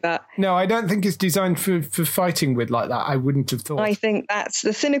with it like that. No, I don't think it's designed for fighting with like that. I wouldn't have thought. I think that's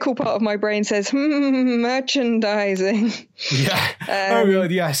the cynical part of my brain says, merchandising.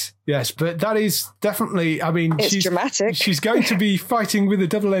 Yeah. Yes. But that is definitely, I mean, she's dramatic. She's going to be fighting with a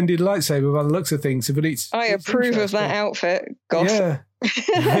double-ended lightsaber by the looks of things, but I approve of that outfit. Goth. Yeah.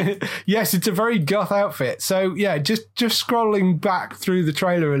 Yes, it's a very goth outfit. So yeah, just scrolling back through the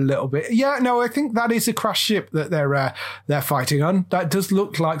trailer a little bit. Yeah, no, I think that is a crashed ship that they're fighting on. That does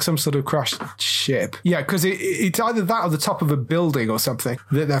look like some sort of crashed ship. Yeah, because it's either that or the top of a building or something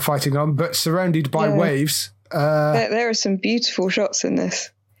that they're fighting on, but surrounded by waves. There are some beautiful shots in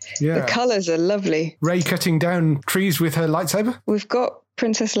this. Yeah, the colours are lovely. Rey cutting down trees with her lightsaber. We've got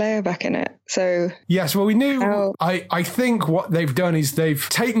Princess Leia back in it, so yes. Well, we knew. I think what they've done is they've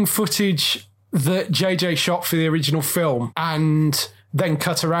taken footage that JJ shot for the original film and then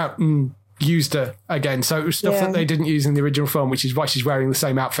cut her out and used her again. So it was stuff that they didn't use in the original film, which is why she's wearing the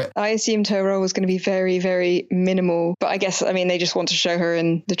same outfit. I assumed her role was going to be very, very minimal, but I guess, they just want to show her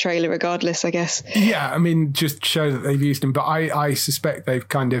in the trailer regardless, I guess. Yeah, just show that they've used him, but I suspect they've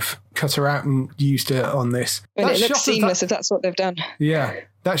kind of cut her out and used her on this. And it looks seamless if that's what they've done. Yeah.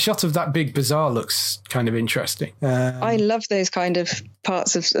 That shot of that big bazaar looks kind of interesting. I love those kind of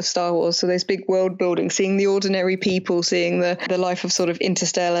parts of Star Wars. So those big world building, seeing the ordinary people, seeing the life of sort of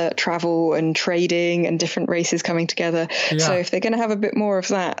interstellar travel and trading and different races coming together. Yeah. So if they're going to have a bit more of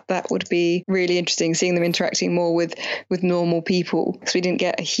that would be really interesting, seeing them interacting more with normal people. Because we didn't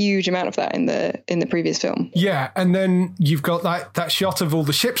get a huge amount of that in the previous film. Yeah, and then you've got that shot of all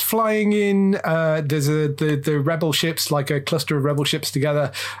the ships flying in. There's the rebel ships, like a cluster of rebel ships together.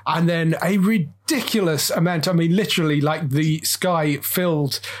 And then a ridiculous amount, literally like the sky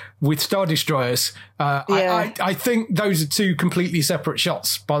filled with Star Destroyers. I think those are two completely separate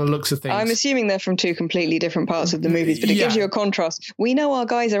shots by the looks of things. I'm assuming they're from two completely different parts of the movies, but it gives you a contrast. We know our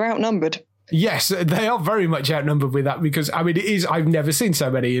guys are outnumbered. Yes, they are very much outnumbered with that because, it is, I've never seen so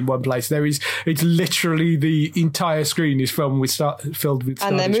many in one place. It's literally the entire screen is filled with Star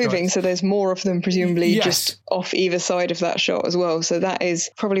And they're moving, so there's more of them presumably just off either side of that shot as well. So that is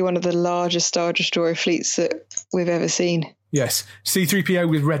probably one of the largest Star Destroyer fleets that we've ever seen. Yes, C-3PO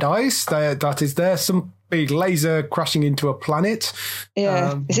with red eyes, that is there. Some big laser crashing into a planet.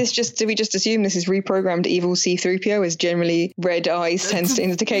 Yeah. Do we just assume this is reprogrammed evil C-3PO, as generally red eyes tends to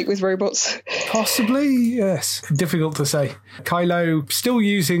indicate with robots? Possibly, yes. Difficult to say. Kylo still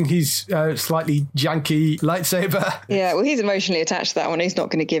using his slightly janky lightsaber. Yeah, well, he's emotionally attached to that one. He's not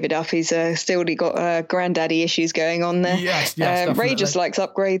going to give it up. He's still got granddaddy issues going on there. Yes, Rey just likes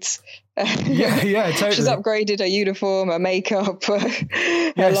upgrades. Yeah, totally. She's upgraded her uniform, her makeup, her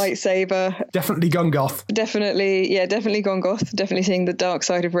lightsaber. Definitely gone goth. Definitely gone goth. Definitely seeing the dark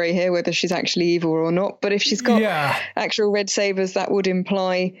side of Rey here, whether she's actually evil or not. But if she's got actual red sabers, that would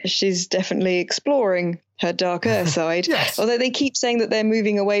imply she's definitely exploring her darker side. Yes. Although they keep saying that they're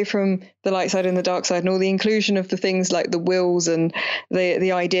moving away from the light side and the dark side, and all the inclusion of the things like the wills and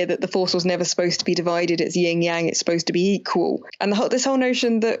the idea that the Force was never supposed to be divided. It's yin yang. It's supposed to be equal. And this whole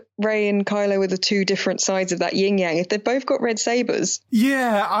notion that Rey and Kylo are the two different sides of that yin yang. If they've both got red sabers.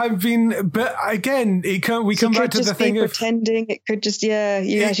 Yeah, but again, we come back to the thing of pretending. It could just as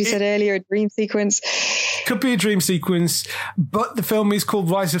you said earlier, a dream sequence. Could be a dream sequence, but the film is called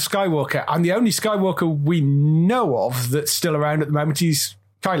Rise of Skywalker, and the only Skywalker we know of that's still around at the moment is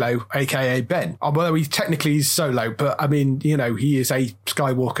Kylo, aka Ben. Although he technically is Solo, but I mean, he is a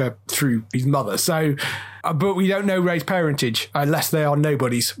Skywalker through his mother. So, but we don't know Rey's parentage unless they are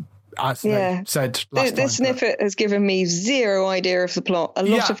nobodies. As they said last this time, snippet has given me zero idea of the plot. A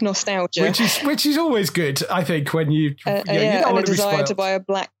lot of nostalgia, which is always good. I think when you don't and want a desire to buy a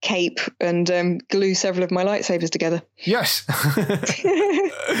black cape and glue several of my lightsabers together. Yes,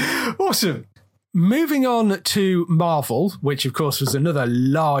 awesome. Moving on to Marvel, which of course was another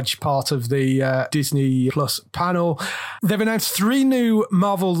large part of the Disney Plus panel. They've announced 3 new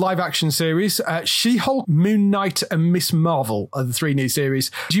Marvel live action series. She-Hulk, Moon Knight and Miss Marvel are the 3 new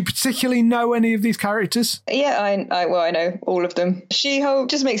series. Do you particularly know any of these characters? Yeah, I know all of them. She-Hulk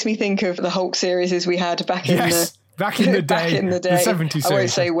just makes me think of the Hulk series we had back in the... Back in the day, the 70s. I won't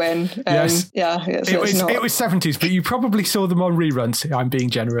say when. Yes. Yeah. It was 70s, but you probably saw them on reruns. I'm being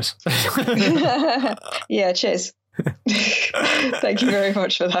generous. Yeah, cheers. Thank you very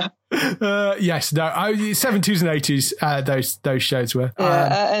much for that. 70s and 80s, those shows were.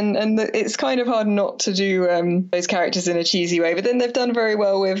 And it's kind of hard not to do those characters in a cheesy way, but then they've done very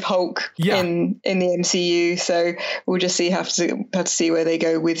well with Hulk in the MCU, so we'll just have to see where they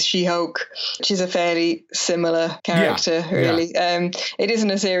go with She-Hulk, which is a fairly similar character, really. It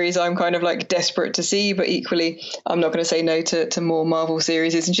isn't a series I'm kind of like desperate to see, but equally I'm not going to say no to more Marvel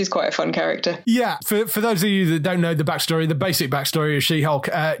series, and she's quite a fun character. Yeah, for those of you that don't know the basic backstory of She-Hulk,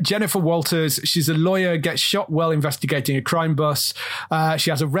 Jennifer Walters, she's a lawyer, gets shot while investigating a crime bus. She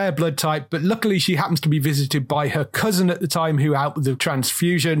has a rare blood type, but luckily she happens to be visited by her cousin at the time who out with the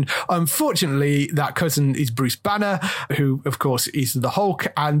transfusion. Unfortunately, that cousin is Bruce Banner, who of course is the Hulk,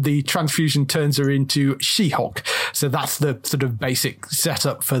 and the transfusion turns her into She-Hulk. So that's the sort of basic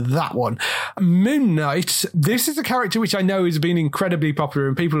setup for that one. Moon Knight, this is a character which I know has been incredibly popular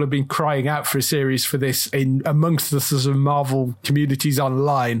and people have been crying out for a series for this in amongst the sort of Marvel communities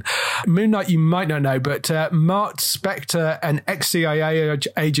online. Moon Knight, you might not know, but Mark Spector, an ex-CIA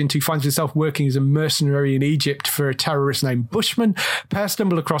agent who finds himself working as a mercenary in Egypt for a terrorist named Bushman, pair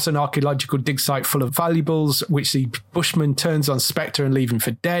stumble across an archaeological dig site full of valuables, which the Bushman turns on Spector and leave him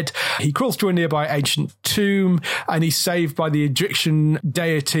for dead. He crawls to a nearby ancient tomb and he's saved by the Egyptian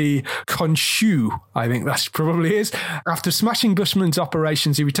deity Khonshu, I think that probably is. After smashing Bushman's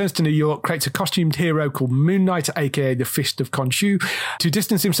operations, he returns to New York, creates a costumed hero called Moon Knight, aka the Fist of Khonshu. To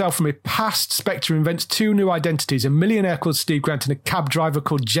distance himself from a past, Spectre invents 2 new identities, a millionaire called Steve Grant and a cab driver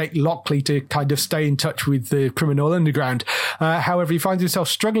called Jake Lockley, to kind of stay in touch with the criminal underground. However, he finds himself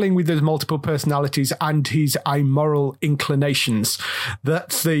struggling with his multiple personalities and his amoral inclinations.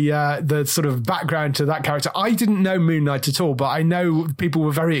 That's the sort of background to that character. I didn't know Moon Knight at all, but I know people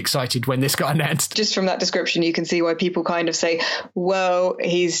were very excited when this got announced. Just from that description, you can see why people kind of say, well,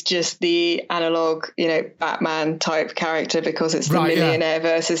 he's just the analog, Batman type character because it's the millionaire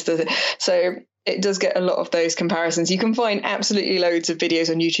versus so it does get a lot of those comparisons. You can find absolutely loads of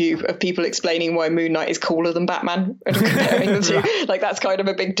videos on YouTube of people explaining why Moon Knight is cooler than Batman and comparing the two. Like, that's kind of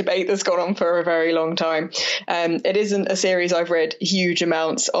a big debate that's gone on for a very long time. It isn't a series I've read huge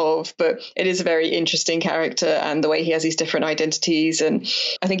amounts of, but it is a very interesting character and the way he has these different identities. And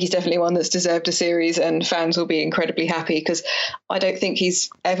I think he's definitely one that's deserved a series and fans will be incredibly happy because I don't think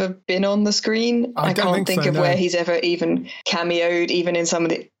he's ever been on the screen. I can't think of where he's ever even cameoed, even in some of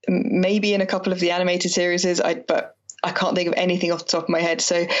the, maybe in a couple of the animated series, but I can't think of anything off the top of my head.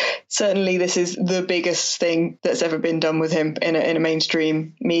 So certainly this is the biggest thing that's ever been done with him in a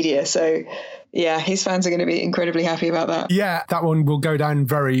mainstream media. So yeah, his fans are going to be incredibly happy about that. Yeah, that one will go down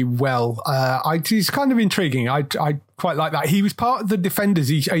very well. He's kind of intriguing. I quite like that. He was part of the Defenders.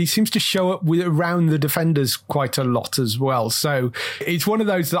 He seems to show up around the Defenders quite a lot as well. So it's one of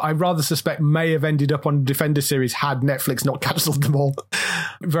those that I rather suspect may have ended up on the Defender series had Netflix not cancelled them all.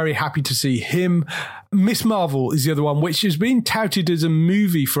 Very happy to see him. Miss Marvel is the other one, which has been touted as a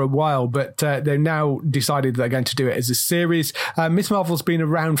movie for a while, but they've now decided they're going to do it as a series. Miss Marvel's been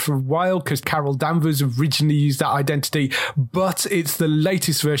around for a while because Carol Danvers originally used that identity, but it's the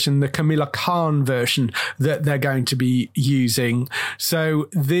latest version, the Camilla Khan version, that they're going to be using. So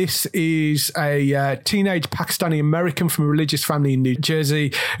this is a teenage Pakistani American from a religious family in New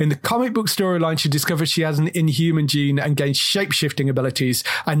Jersey. In the comic book storyline, she discovers she has an inhuman gene and gains shape-shifting abilities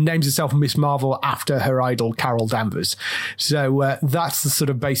and names herself Miss Marvel after her idol Carol Danvers. So that's the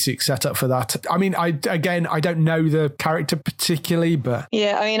sort of basic setup for that. I mean, I don't know the character particularly, but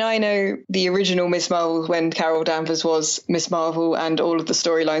yeah, I mean, I know the original Miss Marvel when Carol Danvers was Miss Marvel, and all of the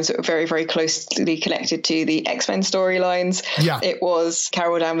storylines that were very, very closely connected to the X-Men story storylines. Yeah. It was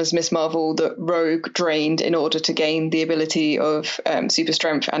Carol Danvers' Miss Marvel that Rogue drained in order to gain the ability of super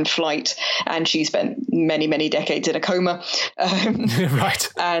strength and flight, and she spent many, many decades in a coma. Right.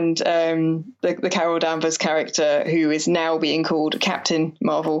 And the Carol Danvers character, who is now being called Captain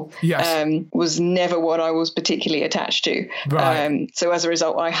Marvel, was never one I was particularly attached to. Right. So as a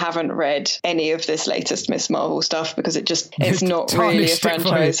result, I haven't read any of this latest Miss Marvel stuff because it's not really a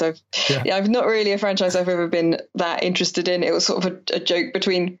franchise I've not really a franchise I've ever been that interested in. It was sort of a joke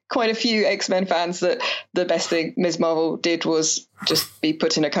between quite a few X-Men fans that the best thing Ms. Marvel did was just be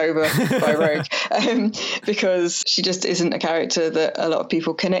put in a coma by Rogue, because she just isn't a character that a lot of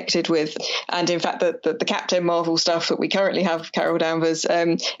people connected with. And in fact, the Captain Marvel stuff that we currently have, Carol Danvers,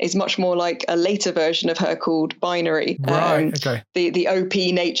 is much more like a later version of her called Binary. Right, okay. The OP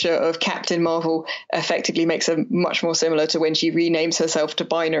nature of Captain Marvel effectively makes her much more similar to when she renames herself to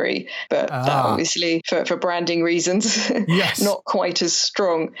Binary. But that obviously, for branding reasons, not quite as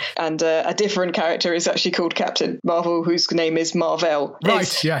strong. And a different character is actually called Captain Marvel, whose name is Marvel.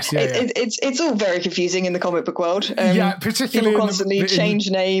 Right, it's all very confusing in the comic book world. Particularly people constantly change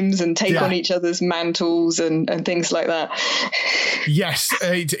names and take on each other's mantles and things like that. Yes,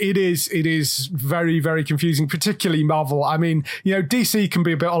 it is very, very confusing, particularly Marvel. I mean, DC can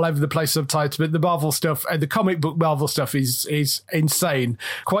be a bit all over the place sometimes, but the Marvel stuff, the comic book Marvel stuff is insane.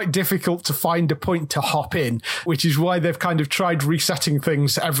 Quite difficult to find a point to hop in, which is why they've kind of tried resetting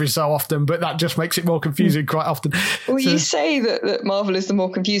things every so often, but that just makes it more confusing quite often. Well, you say that Marvel is the more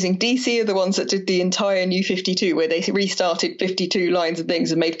confusing. DC are the ones that did the entire New 52, where they restarted 52 lines of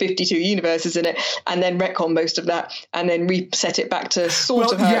things and made 52 universes in it, and then retcon most of that, and then reset it back to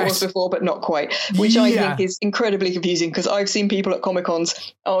sort of how it was before, but not quite, which I think is incredibly confusing, because I've seen people at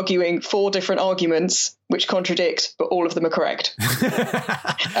Comic-Cons arguing 4 different arguments which contradict, but all of them are correct.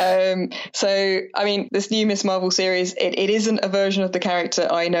 So, I mean, this new Miss Marvel series, it isn't a version of the character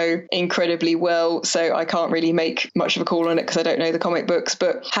I know incredibly well, so I can't really make much of a call on it because I don't know the comic books,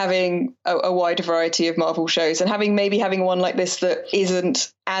 but having a wider variety of Marvel shows and having one like this that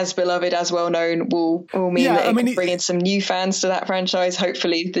isn't as beloved, as well known, will mean that it can bring in some new fans to that franchise.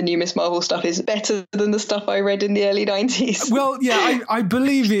 Hopefully the new Miss Marvel stuff is better than the stuff I read in the early 90s. Well, I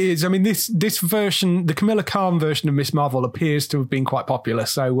believe it is. I mean, this version, the Camilla Khan version of Miss Marvel, appears to have been quite popular,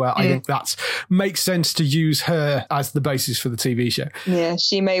 so I think that makes sense to use her as the basis for the TV show. Yeah,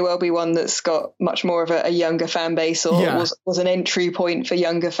 she may well be one that's got much more of a younger fan base, or was an entry point for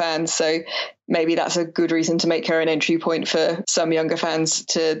younger fans, so maybe that's a good reason to make her an entry point for some younger fans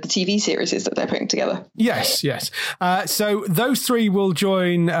to the TV series that they're putting together. Yes. So those 3 will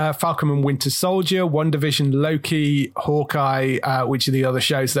join Falcon and Winter Soldier, WandaVision, Loki, Hawkeye, which are the other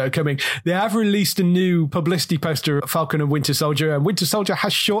shows that are coming. They have released a new publicity poster of Falcon and Winter Soldier, and Winter Soldier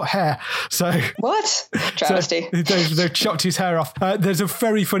has short hair. So what? Travesty. So they've chopped his hair off. There's a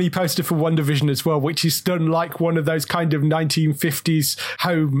very funny poster for WandaVision as well, which is done like one of those kind of 1950s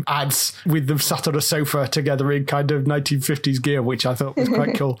home ads with them sat on a sofa together in kind of 1950s gear, which I thought was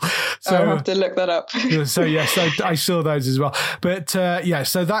quite cool. So I'll have to look that up. So I saw those as well. But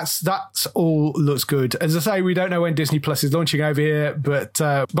so that's all looks good. As I say, we don't know when Disney Plus is launching over here, but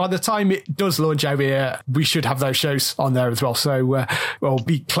by the time it does launch over here, we should have those shows on there as well. So we'll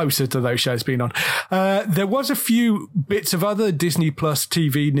be closer to those shows being on. There was a few bits of other Disney Plus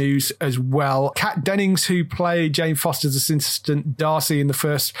TV news as well. Kat Dennings, who played Jane Foster's assistant Darcy in the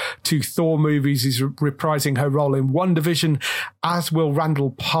first 2 Thor movies, is reprising her role in WandaVision, as will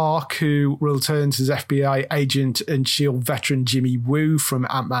Randall Park, who returns as FBI agent and S.H.I.E.L.D. veteran Jimmy Woo from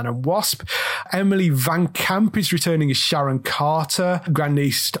Ant-Man and Wasp. Emily Van Camp is returning as Sharon Carter,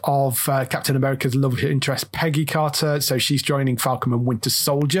 grandniece of Captain America's love interest Peggy Carter, so she's joining Falcon and Winter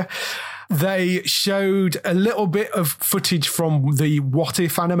Soldier. They showed a little bit of footage from the What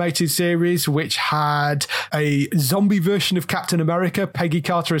If animated series, which had a zombie version of Captain America, Peggy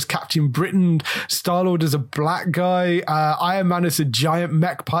Carter as Captain Britain, Star-Lord as a black guy, Iron Man as a giant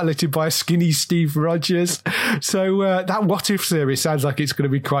mech piloted by a skinny Steve Rogers. So that What If series sounds like it's going to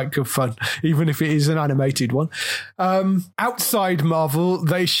be quite good fun, even if it is an animated one. Outside Marvel,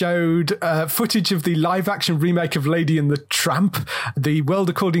 they showed footage of the live-action remake of Lady and the Tramp, The World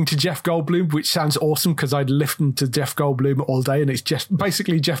According to Jeff Goldblum, which sounds awesome because I'd listened to Jeff Goldblum all day, and it's just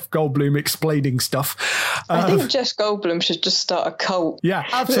basically Jeff Goldblum explaining stuff. I think Jeff Goldblum should just start a cult. Yeah,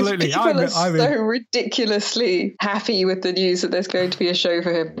 absolutely. People are so ridiculously happy with the news that there's going to be a show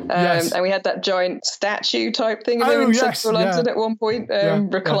for him. And we had that giant statue type thing of him in Central London at one point,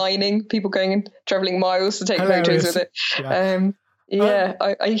 reclining, people going and travelling miles to take photos with it.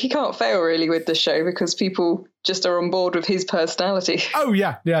 He can't fail really with the show because people just are on board with his personality. Oh,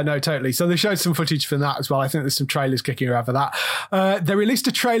 yeah. Yeah, no, totally. So they showed some footage from that as well. I think there's some trailers kicking around for that. They released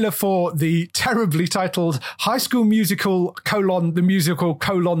a trailer for the terribly titled High School Musical: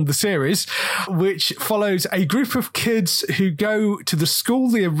 the series, which follows a group of kids who go to the school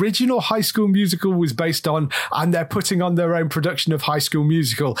the original High School Musical was based on, and they're putting on their own production of High School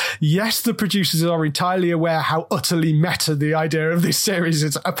Musical. Yes, the producers are entirely aware how utterly meta the idea of this series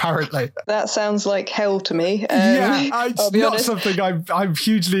is, apparently. That sounds like hell to me. It's not something I'm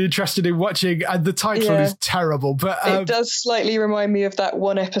hugely interested in watching, and the title is terrible. But it does slightly remind me of that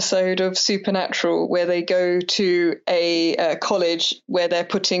one episode of Supernatural where they go to a college where they're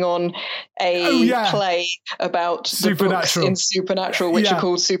putting on a play about the books in Supernatural, which are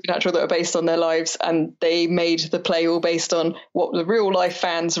called Supernatural, that are based on their lives, and they made the play all based on what the real life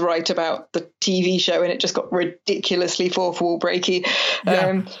fans write about the TV show, and it just got ridiculously fourth wall breaky.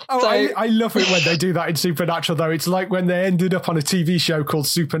 I love it when they do that in Supernatural, though. It's like when they ended up on a TV show called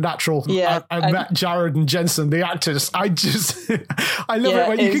Supernatural and met Jared and Jensen, the actors. I love it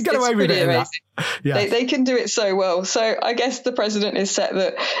when you can get away with it. Amazing. Yeah. They can do it so well. So I guess the precedent is set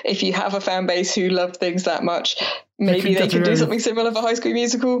that if you have a fan base who love things that much, maybe they can do something similar for High School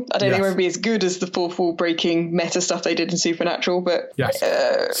Musical. I don't think it would be as good as the fourth wall breaking meta stuff they did in Supernatural, but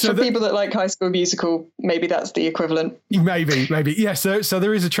for people that like High School Musical, maybe that's the equivalent. Maybe. Yeah, so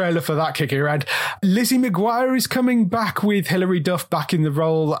there is a trailer for that kicking around. Lizzie McGuire is coming back with Hilary Duff back in the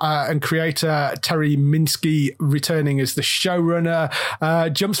role, and creator Terry Minsky returning as the showrunner.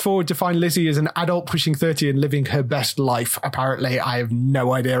 Jumps forward to find Lizzie as an adult pushing 30 and living her best life, apparently. I have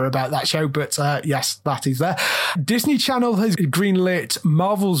no idea about that show, but yes, that is there. Disney Channel has greenlit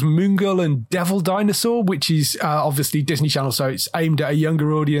Marvel's Moon Girl and Devil Dinosaur, which is obviously Disney Channel, so it's aimed at a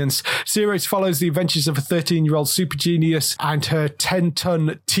younger audience. Series follows the adventures of a 13-year-old super genius and her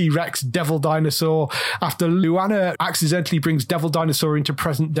 10-ton T-Rex Devil Dinosaur after Luana accidentally brings Devil Dinosaur into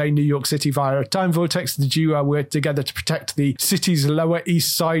present-day New York City via a time vortex. The duo work together to protect the city's Lower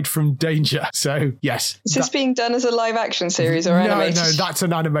East Side from danger. So, yes. Is this being done as a live-action series or animated? No, that's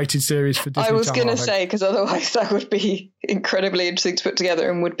an animated series for Disney Channel. I was going to say, because otherwise that would be incredibly interesting to put together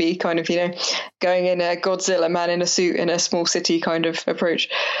and would be kind of, going in a Godzilla man in a suit in a small city kind of approach.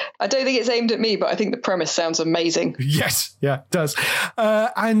 I don't think it's aimed at me, but I think the premise sounds amazing. Yes, yeah, it does.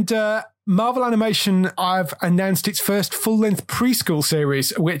 Marvel Animation have announced its first full-length preschool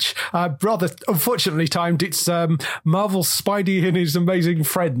series, which rather unfortunately timed its Marvel Spidey and His Amazing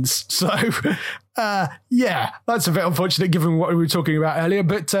Friends. So, that's a bit unfortunate given what we were talking about earlier.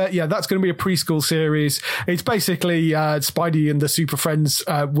 But that's going to be a preschool series. It's basically Spidey and the Super Friends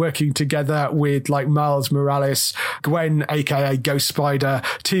working together with like Miles Morales, Gwen, aka Ghost Spider,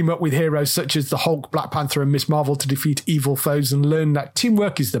 team up with heroes such as the Hulk, Black Panther, and Miss Marvel to defeat evil foes and learn that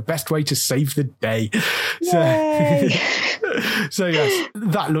teamwork is the best way to save the day. So yes,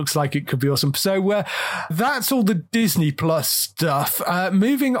 that looks like it could be awesome. So that's all the Disney Plus stuff.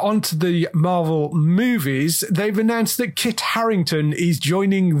 Moving on to the Marvel movies, they've announced that Kit Harington is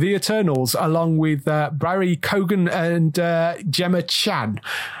joining the Eternals along with Barry Keoghan and Gemma Chan.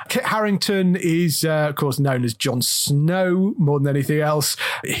 Kit Harington is, of course, known as Jon Snow more than anything else.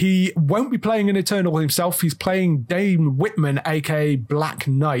 He won't be playing an Eternal himself. He's playing Dane Whitman, aka Black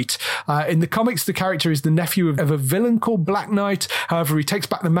Knight. In the comics, the character is the nephew of a villain called Black Knight. However, he takes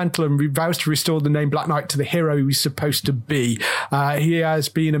back the mantle and vows to restore the name Black Knight to the hero he's supposed to be. He has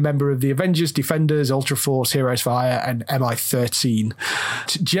been a member of the Avengers, Defenders, Ultra Force, Heroes for Hire, and MI13.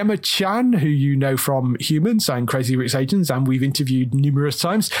 Gemma Chan, who you know from Humans and Crazy Rich Asians, and we've interviewed numerous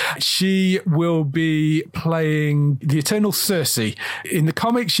times, she will be playing the Eternal Cersei. In the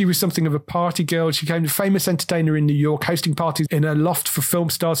comics, she was something of a party girl. She became a famous entertainer in New York, hosting parties in a loft for film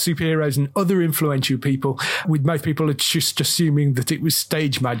stars, superheroes, and other influential people, with most people just assuming that it was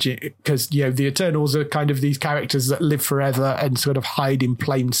stage magic, because, the Eternals are kind of these characters that live forever and sort of hide in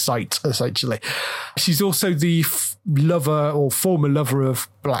plain sight, essentially. She's also the lover or former lover of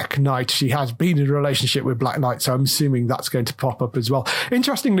Black Knight. She has been in a relationship with Black Knight, so I'm assuming that's going to pop up as well.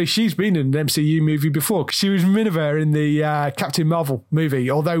 Interestingly, she's been in an MCU movie before. She was Minerva in the Captain Marvel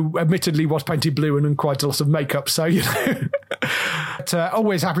movie, although admittedly was painted blue and quite a lot of makeup, so But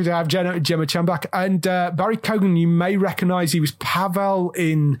always happy to have Gemma Chan back. And Barry Keoghan, you may recognise, he was Pavel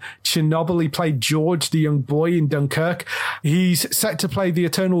in Chernobyl. He played George, the young boy in Dunkirk. He's set to play the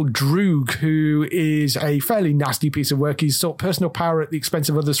Eternal Droog, who is a fairly nasty piece of work. He's sought personal power at the expense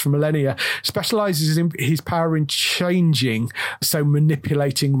of others for millennia, specialises in his power in changing, so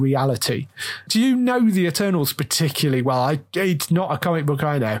manipulating reality. Do you know the Eternals particularly well? It's not a comic book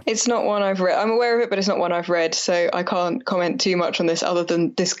I know. It's not one I've read. I'm aware of it, but it's not one I've read, so I can't comment too much on this other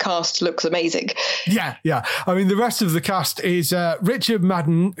than this cast looks amazing. Yeah. I mean, the rest of the cast is Richard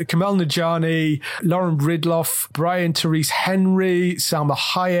Madden, Kamal Najani, Lauren Ridloff, Brian Therese Henry, Salma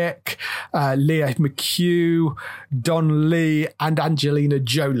Hayek, Leah McHugh, Don Lee, and Angelina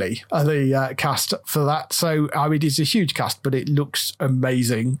Jolie are the cast for that. So, I mean, it's a huge cast, but it looks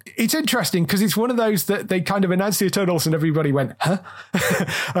amazing. It's interesting because it's one of those that they kind of announced the Eternals and everybody went, huh?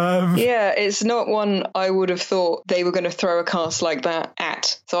 Yeah, it's not one I would have thought they were going to throw a cast like that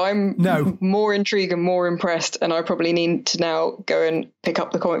at. So I'm more intrigued and more impressed, and I probably need to now go and pick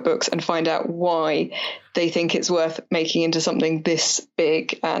up the comic books and find out why they think it's worth making into something this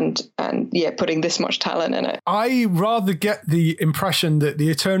big and putting this much talent in it. I rather get the impression that the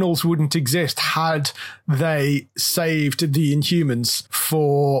Eternals wouldn't exist had they saved the Inhumans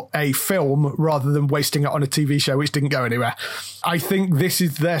for a film rather than wasting it on a TV show which didn't go anywhere. I think this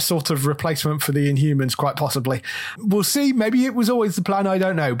is their sort of replacement for the Inhumans, quite possibly. We'll see. Maybe it was always the plan. I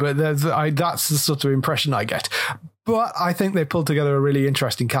don't know. But that's the sort of impression I get. But I think they pulled together a really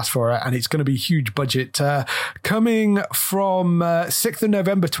interesting cast for it, and it's going to be huge budget. Coming from 6th of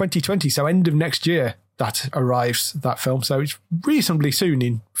November 2020, so end of next year, that arrives, that film. So it's reasonably soon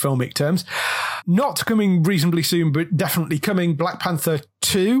in filmic terms. Not coming reasonably soon, but definitely coming, Black Panther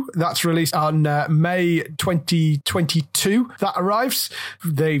 2. That's released on May 2022. That arrives.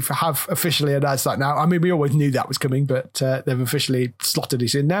 They have officially announced that now. I mean, we always knew that was coming, but they've officially slotted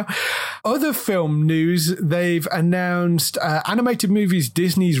it in now. Other film news, they've announced animated movies,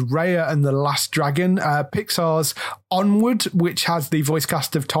 Disney's Raya and the Last Dragon, Pixar's Onward, which has the voice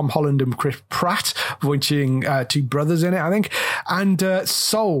cast of Tom Holland and Chris Pratt, voicing two brothers in it, I think, and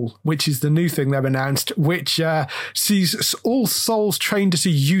Soul, which is the new thing they've announced, which sees All Souls Train to See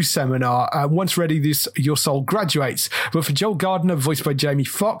You seminar. Once ready, your soul graduates. But for Joel Gardner, voiced by Jamie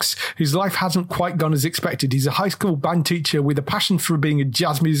Foxx, whose life hasn't quite gone as expected. He's a high school band teacher with a passion for being a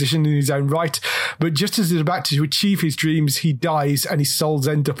jazz musician in his own right, but just as he's about to achieve his dreams, he dies and his souls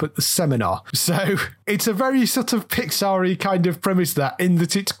end up at the seminar. So it's a very sort of Pixar-y kind of premise, that in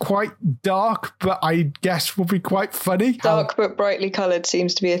that it's quite dark, but I guess will be quite funny. Dark but brightly coloured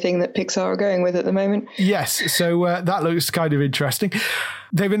seems to be a thing that Pixar are going with at the moment. Yes, so that looks kind of interesting.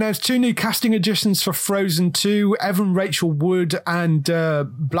 They've announced 2 new casting additions for Frozen 2, Evan Rachel Wood and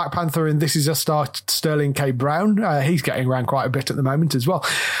Black Panther, and This Is Us star Sterling K. Brown. He's getting around quite a bit at the moment as well.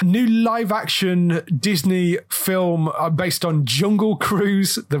 New live-action Disney film based on Jungle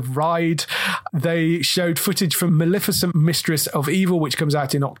Cruise, The Ride. They showed footage from Maleficent, Mistress of Evil, which comes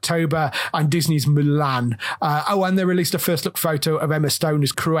out in October, and Disney's Mulan. And they released a first-look photo of Emma Stone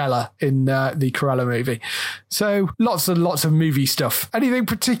as Cruella in the Cruella movie. So lots and lots of movie stuff. Anything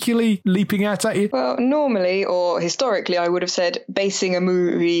particularly leaping out at you? Well, normally or historically, I would have said basing a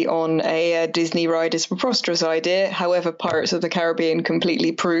movie on a Disney ride is a preposterous idea. However, Pirates of the Caribbean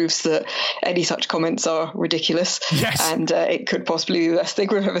completely proves that any such comments are ridiculous. Yes. And it could possibly be the best thing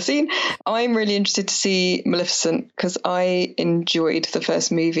we've ever seen. I'm really interested to see Maleficent because I enjoyed the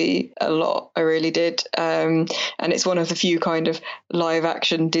first movie a lot. I really did. And it's one of the few kind of live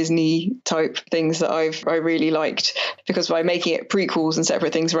action Disney type things that I really liked, because by making it prequels and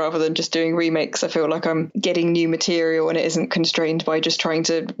separate things rather than just doing remakes, I feel like I'm getting new material and it isn't constrained by just trying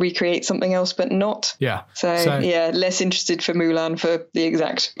to recreate something else but not. Yeah. So yeah, less interested for Mulan for the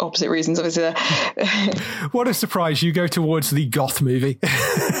exact opposite reasons, obviously. What a surprise. You go towards the goth movie.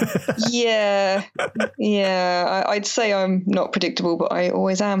 Yeah. I'd say I'm not predictable, but I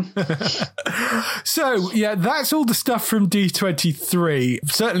always am. So, yeah, that's all the stuff from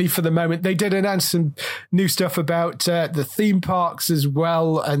D23. Certainly for the moment. They did announce some new stuff about the theme parks as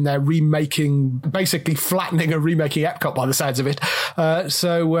well, and they're basically flattening and remaking Epcot by the sounds of it.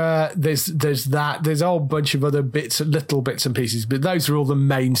 So there's that. There's a whole bunch of other little bits and pieces, but those are all the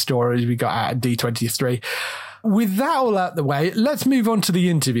main stories we got out of D23. With that all out the way, let's move on to the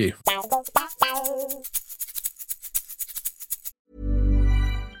interview.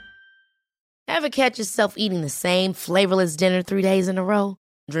 Ever catch yourself eating the same flavorless dinner 3 days in a row?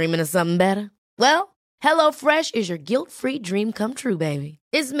 Dreaming of something better? Well, HelloFresh is your guilt-free dream come true, baby.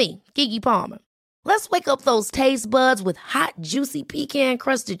 It's me, Keke Palmer. Let's wake up those taste buds with hot, juicy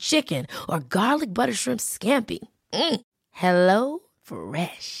pecan-crusted chicken or garlic butter shrimp scampi. Hello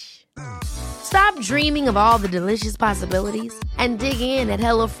Fresh. Stop dreaming of all the delicious possibilities and dig in at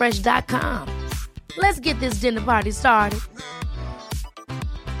HelloFresh.com. Let's get this dinner party started.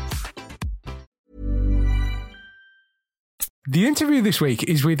 The interview this week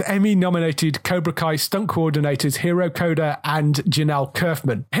is with Emmy-nominated Cobra Kai stunt coordinators Hiro Koda and Janelle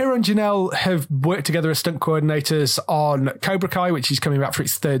Kerfman. Hiro and Janelle have worked together as stunt coordinators on Cobra Kai, which is coming back for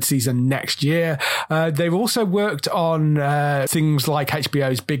its third season next year. They've also worked on things like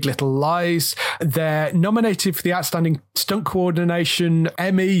HBO's Big Little Lies. They're nominated for the Outstanding Stunt Coordination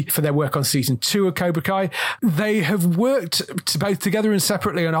Emmy for their work on season 2 of Cobra Kai. They have worked both together and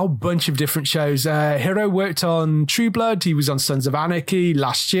separately on a whole bunch of different shows. Hiro worked on True Blood. He was on Sons of Anarchy,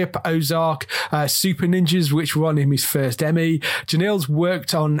 Last Ship, Ozark, Super Ninjas, which won him his first Emmy. Janelle's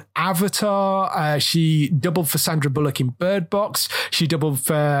worked on Avatar. She doubled for Sandra Bullock in Bird Box. She doubled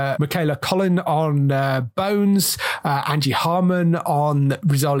for Michaela Collin on Bones, Angie Harmon on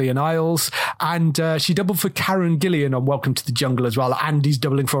Rizzoli and Isles, and she doubled for Karen Gillian on Welcome to the Jungle as well, and he's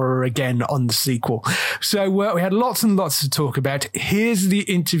doubling for her again on the sequel. So we had lots and lots to talk about. Here's the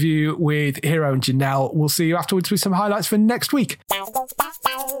interview with Hiro and Janelle. We'll see you afterwards with some highlights for next week.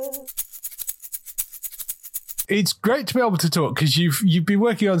 It's great to be able to talk because you've been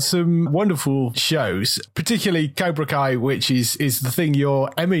working on some wonderful shows, particularly Cobra Kai, which is the thing you're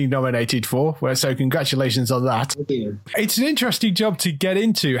Emmy nominated for. So congratulations on that. Thank you. It's an interesting job to get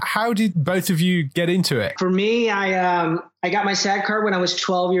into. How did both of you get into it? For me, I got my SAG card when I was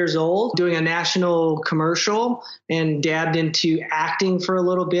 12 years old, doing a national commercial, and dabbed into acting for a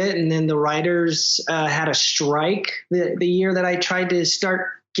little bit. And then the writers had a strike the year that I tried to start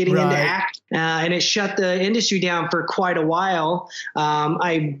getting into act, and it shut the industry down for quite a while.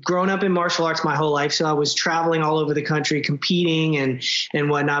 I've grown up in martial arts my whole life, so I was traveling all over the country competing and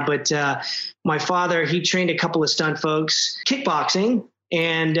whatnot. But my father, he trained a couple of stunt folks kickboxing.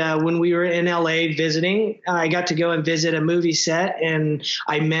 And when we were in LA visiting, I got to go and visit a movie set, and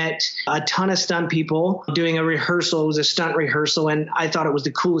I met a ton of stunt people doing a rehearsal. It was a stunt rehearsal, and I thought it was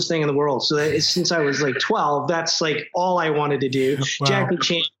the coolest thing in the world. So since I was like 12, that's like all I wanted to do. Wow. Jackie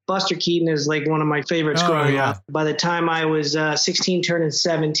Chan, Buster Keaton is like one of my favorites growing up. By the time I was 16, turning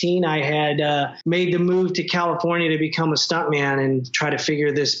 17, I had made the move to California to become a stuntman and try to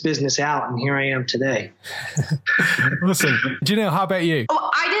figure this business out. And here I am today. Listen, Janelle, how about you?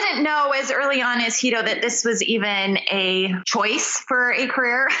 Well, I didn't know as early on as Hiro that this was even a choice for a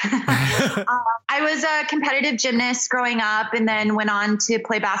career. I was a competitive gymnast growing up and then went on to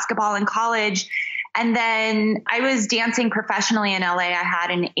play basketball in college. And then I was dancing professionally in LA. I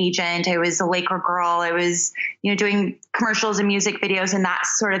had an agent. I was a Laker girl. I was, doing commercials and music videos and that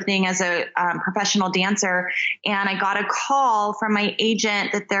sort of thing as a professional dancer. And I got a call from my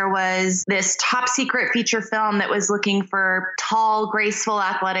agent that there was this top secret feature film that was looking for tall, graceful,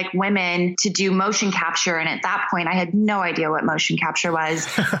 athletic women to do motion capture. And at that point, I had no idea what motion capture was.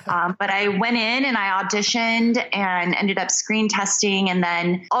 But I went in and I auditioned and ended up screen testing, and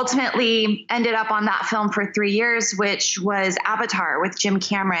then ultimately ended up on that film for 3 years, which was Avatar with Jim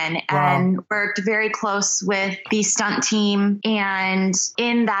Cameron, and worked very close with the stunt team. And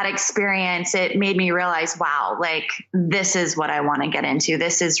in that experience, it made me realize, wow, like this is what I want to get into.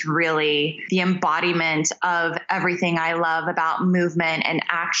 This is really the embodiment of everything I love about movement and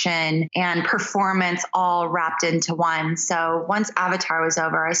action and performance all wrapped into one. So once Avatar was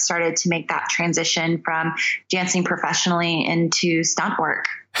over, I started to make that transition from dancing professionally into stunt work.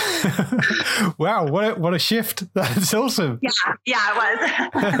 Wow, what a shift. That's awesome. Yeah,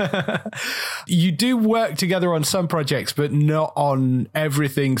 it was. You do work together on some projects, but not on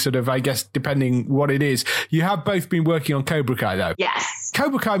everything, sort of, I guess, depending what it is. You have both been working on Cobra Kai, though. Yes.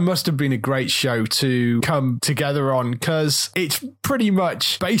 Cobra Kai must have been a great show to come together on, because it's pretty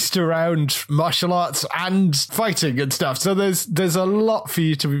much based around martial arts and fighting and stuff. So there's a lot for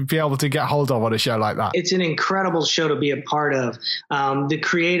you to be able to get hold of on a show like that. It's an incredible show to be a part of. The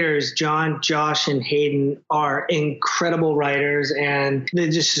creators, John, Josh, and Hayden, are incredible writers, and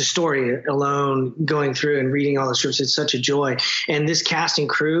just the story alone, going through and reading all the scripts, it's such a joy. And this cast and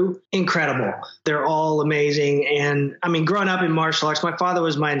crew, incredible. They're all amazing. And I mean, growing up in martial arts, my father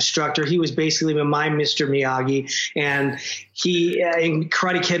was my instructor. He was basically my Mr. Miyagi, and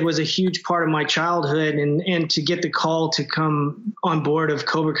Karate Kid was a huge part of my childhood. And to get the call to come on board of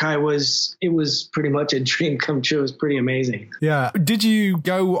Cobra Kai was pretty much a dream come true. It was pretty amazing. Yeah. Did you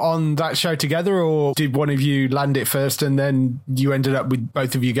go on that show together, or did one of you land it first and then you ended up with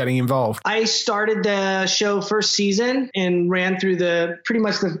both of you getting involved? I started the show first season and ran through pretty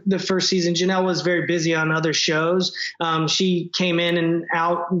much the first season. Janelle was very busy on other shows. She came in and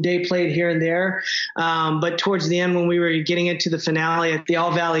out day played here and there. But towards the end, when we were getting into the finale at the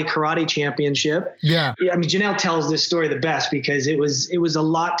All Valley Karate Championship, I mean, Janelle tells this story the best because it was a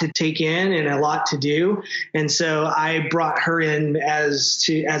lot to take in and a lot to do. And so I brought her in as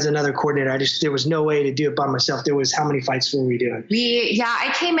another coordinator. There was no way to do it by myself. There was, how many fights were we doing?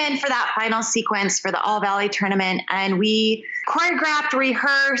 I came in for that final sequence for the All Valley tournament, and we choreographed,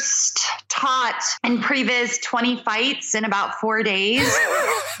 rehearsed, taught, and previs 20 fights in about 4 days.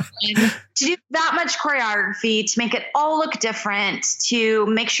 And to do that much choreography, to make it all look different, to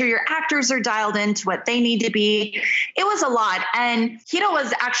make sure your actors are dialed into what they need to be, it was a lot. And Hito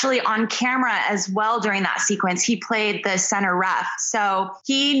was actually on camera as well during that sequence. He played the center ref. So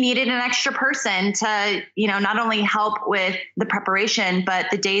he needed an extra person to, not only help with the preparation, but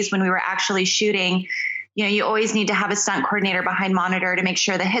the days when we were actually shooting. You always need to have a stunt coordinator behind monitor to make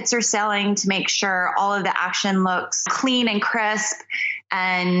sure the hits are selling, to make sure all of the action looks clean and crisp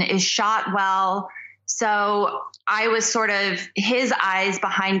and is shot well. So I was sort of his eyes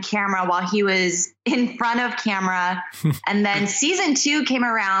behind camera while he was in front of camera. And then season 2 came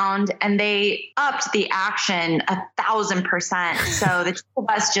around and they upped the action 1,000%. So the two of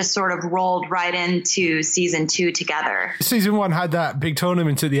us just sort of rolled right into season 2 together. Season 1 had that big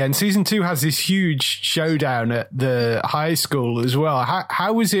tournament at the end. Season 2 has this huge showdown at the high school as well.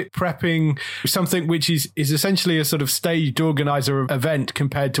 How was it prepping something which is essentially a sort of staged organizer event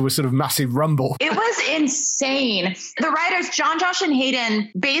compared to a sort of massive rumble? It was insane. The writers, John, Josh, and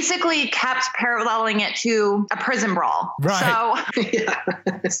Hayden, basically kept paralleling it to a prison brawl. Right.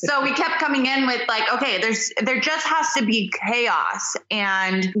 So we kept coming in with like, okay, there just has to be chaos.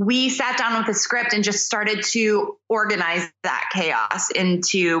 And we sat down with a script and just started to organize that chaos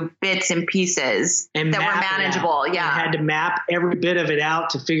into bits and pieces and that were manageable. Yeah. We had to map every bit of it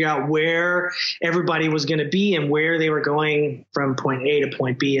out to figure out where everybody was going to be and where they were going from point A to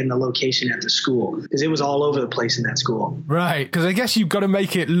point B in the location at the school, because it was all over the place in that school. Right. Because I guess you've got to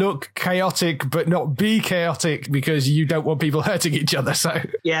make it look chaotic, but not be chaotic because you don't want people hurting each other. So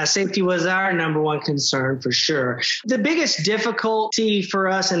yeah, safety was our number one concern for sure. The biggest difficulty for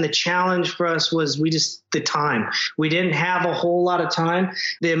us and the challenge for us was the time. We didn't have a whole lot of time.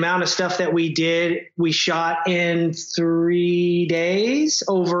 The amount of stuff that we did, we shot in 3 days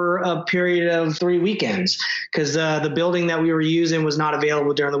over a period of 3 weekends, because the building that we were using was not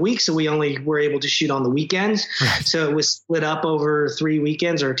available during the week. So we only were able to shoot on the weekends. Right. So it was split up over 3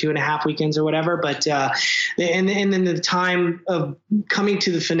 weekends or 2.5 weekends or whatever. But and then the time of coming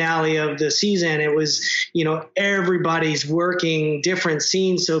to the finale of the season, it was, everybody's working different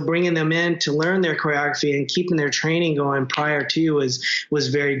scenes. So bringing them in to learn their choreography and keeping their training going prior to was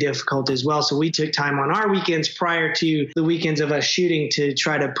very difficult as well. So we took time on our weekends prior to the weekends of us shooting to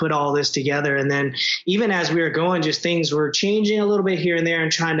try to put all this together. And then even as we were going, just things were changing a little bit here and there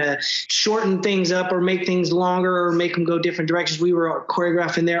and trying to shorten things up or make things longer or make them go different directions. We were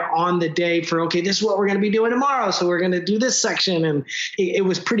choreographing there on the day for, okay, this is what we're going to be doing tomorrow. So we're going to do this section. And it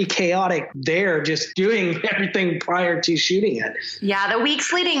was pretty chaotic there, just doing everything prior to shooting it. Yeah. The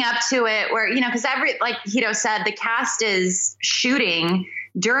weeks leading up to it where, because like Hito said, the cast is shooting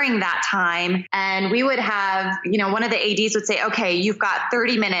during that time. And we would have, one of the ADs would say, okay, you've got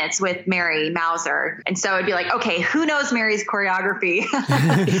 30 minutes with Mary Mauser. And so it'd be like, okay, who knows Mary's choreography?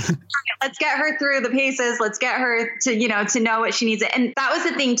 Let's get her through the paces. Let's get her to know what she needs. And that was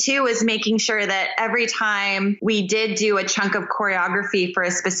the thing too, is making sure that every time we did do a chunk of choreography for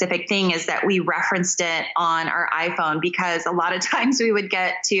a specific thing is that we referenced it on our iPhone, because a lot of times we would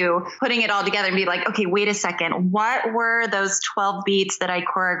get to putting it all together and be like, okay, wait a second. What were those 12 beats that I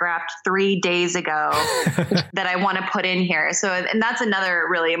choreographed 3 days ago that I want to put in here? So, and that's another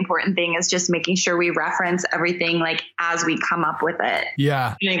really important thing, is just making sure we reference everything like as we come up with it.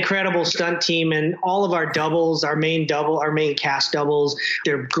 Yeah. An incredible stunt team, and all of our doubles, our main cast doubles,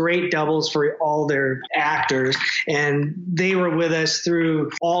 they're great doubles for all their actors. And they were with us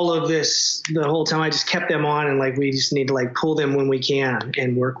through all of this the whole time. I just kept them on, and we just need to pull them when we can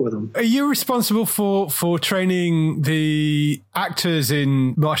and work with them. Are you responsible for training the actors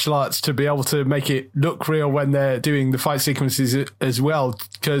in martial arts to be able to make it look real when they're doing the fight sequences as well?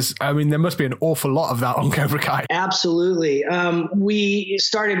 Because there must be an awful lot of that on Cobra Kai. Absolutely. We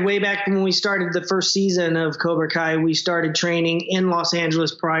started way back when we started the first season of Cobra Kai. We started training in Los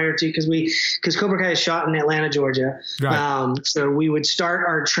Angeles prior to, because Cobra Kai is shot in Atlanta, Georgia. Right. So we would start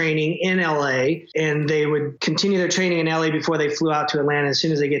our training in LA, and they would continue their training in LA before they flew out to Atlanta. As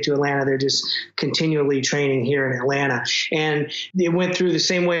soon as they get to Atlanta, they're just continually training here in Atlanta. And then it went through the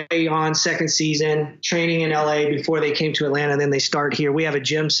same way on second season, training in LA before they came to Atlanta. Then they start here. We have a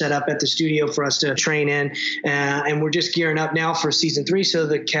gym set up at the studio for us to train in, and we're just gearing up now for season 3. So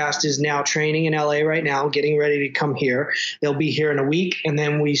the cast is now training in LA right now, getting ready to come here. They'll be here in a week, and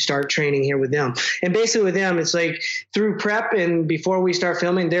then we start training here with them. And basically with them, it's like through prep and before we start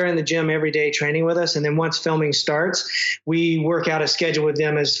filming, they're in the gym every day training with us. And then once filming starts, we work out a schedule with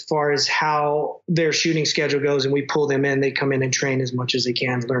them as far as how their shooting schedule goes, and we pull them in. They come in and train as much as they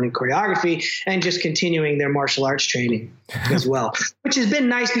can, learning choreography and just continuing their martial arts training as well, which has been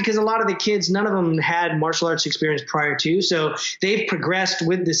nice because a lot of the kids, none of them had martial arts experience prior to, so they've progressed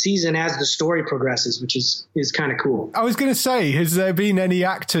with the season as the story progresses, which is kind of cool. I was going to say, has there been any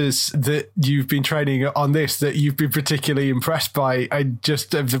actors that you've been training on this that you've been particularly impressed by and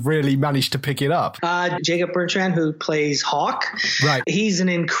just have really managed to pick it up? Jacob Bertrand, who plays Hawk. Right. He's an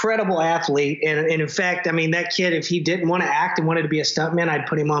incredible athlete. And in fact, I mean, that kid, if he didn't want to act and wanted to be a stuntman, I'd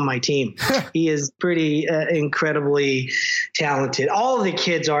put him on my team. He is pretty incredibly talented. All of the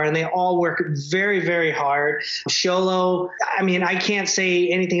kids are, and they all work very, very hard. Sholo, I mean, I can't say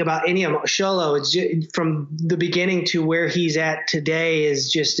anything about any of them. Sholo, it's just, from the beginning to where he's at today,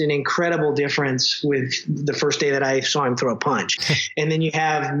 is just an incredible difference with the first day that I saw him throw a punch. And then you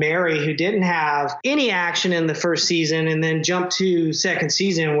have Mary, who didn't have any action in the first season and then jumped to second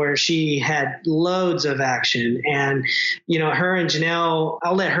season where she had loads of action. And, you know, her and Janelle,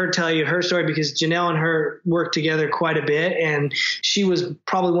 I'll let her tell you her story because Janelle and her worked together quite a bit. And she was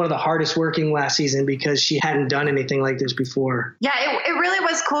probably one of the hardest working last season because she hadn't done anything like this before. Yeah, it really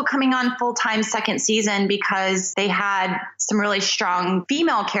was cool coming on full-time second season because they had some really strong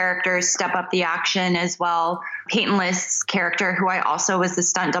female characters step up the action as well. Peyton List's character, who I also was the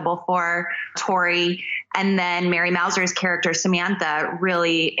stunt double for, Tori, and then Mary Mauser's character, Samantha,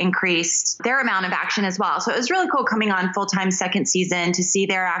 really increased their amount of action as well. So it was really cool coming on full-time second season to see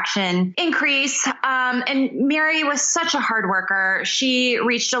their action increase. And Mary was such a hard worker. She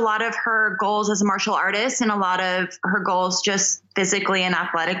reached a lot of her goals as a martial artist and a lot of her goals just physically and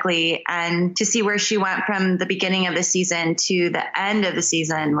athletically. And to see where she went from the beginning of the season to the end of the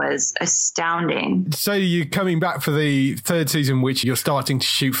season was astounding. So you're coming back for the third season, which you're starting to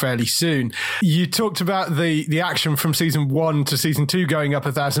shoot fairly soon. You talked about the action from season 1 to season 2 going up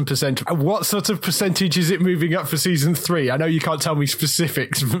 1,000%. What sort of percentage is it moving up for season 3? I know you can't tell me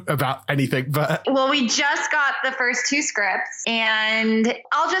specifics about anything, but... Well, we just got the first 2 scripts, and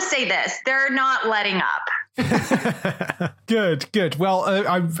I'll just say this, they're not letting up. Good. Well,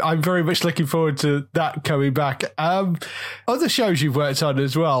 I'm very much looking forward to that coming back. Other shows you've worked on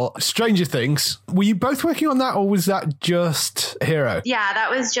as well, Stranger Things. Were you both working on that, or was that just Hero? Yeah, that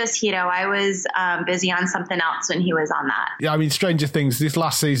was just Hero. I was busy on something else when he was on that. Yeah, I mean, Stranger Things, this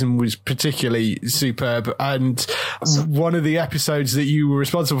last season was particularly superb, and one of the episodes that you were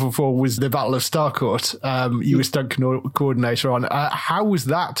responsible for was the Battle of Starcourt. You were stunt coordinator on. How was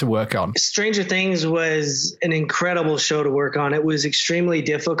that to work on? Stranger Things was an incredible show to work on. It was extremely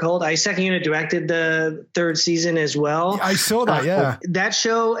difficult. I second unit directed the third season as well. I saw that, yeah. That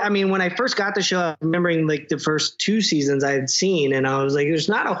show, I mean, when I first got the show, I'm remembering like the first 2 seasons I had seen, and I was like, there's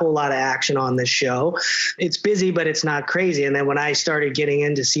not a whole lot of action on this show. It's busy, but it's not crazy. And then when I started getting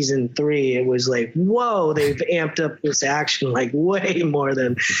into season 3, it was like, whoa, they've amped up this action like way more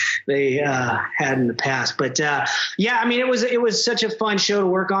than they had in the past. But yeah, I mean, it was such a fun show to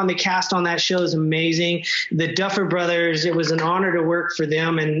work on. The cast on that show is amazing. The Duffer Brothers, it was an honor to work for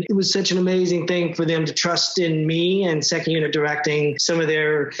them, and it was such an amazing thing for them to trust in me and second unit directing some of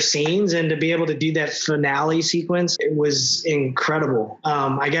their scenes, and to be able to do that finale sequence, it was incredible.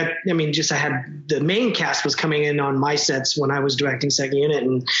 I had the main cast was coming in on my sets when I was directing second unit,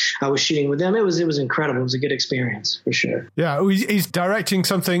 and I was shooting with them. It was incredible. It was a good experience for sure. Yeah, is directing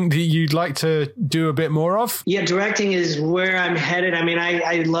something that you'd like to do a bit more of? Yeah, directing is where I'm headed. I mean,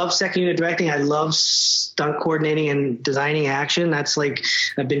 I love second unit directing. I love stunt coordinating and designing action. That's like,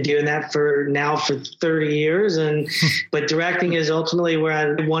 I've been doing that for 30 years. But directing is ultimately where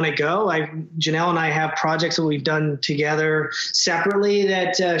I want to go. Janelle and I have projects that we've done together separately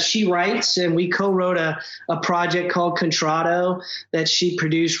that she writes, and we co-wrote a project called Contrado that she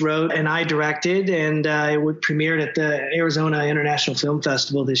produced, wrote, and I directed, and it premiered at the Arizona International Film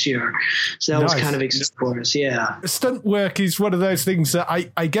Festival this year. So that was kind of exciting for us. Yeah. Stunt work is one of those things that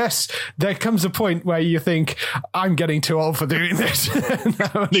I guess there comes a point where you think, I'm getting too old for doing this. There's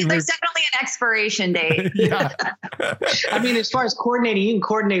definitely an expiration date. Yeah. I mean, as far as coordinating, you can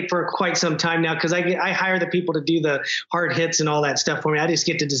coordinate for quite some time now because I hire the people to do the hard hits and all that stuff for me. I just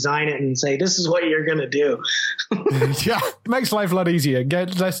get to design it and say, this is what you're going to do. Yeah, makes life a lot easier.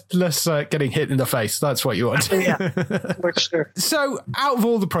 Get less getting hit in the face. That's what you want. Yeah, for sure. So, out of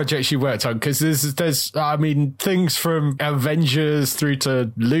all the projects you worked on, because there's, I mean, things from Avengers through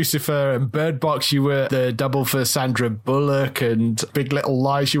to Lucifer and Bird Box, you were the double for Sandra Bullock, and Big Little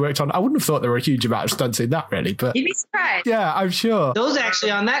Lies you worked on. I wouldn't have thought there were a huge amount of stunts in that, really, but You'd be surprised. yeah, I'm sure. Those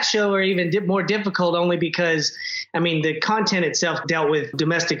actually on that show were even more difficult only because, I mean, the content itself dealt with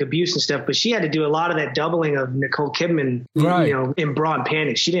domestic abuse and stuff, but she had to do a lot of that doubling of Nicole Kidman, Right. you know, in bra and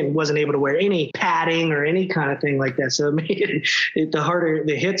panties. She wasn't able to wear any padding or any kind of thing like that. So it made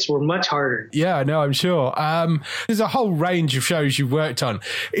the hits were much harder. Yeah, no, I'm sure. There's a whole range of shows you've worked on.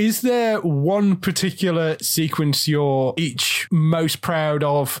 Is there one particular sequence you're each most proud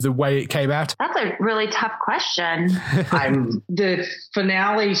of the way it came out? That's a really tough question. The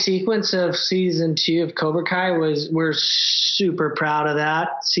finale sequence of season 2 of Cobra Kai we're super proud of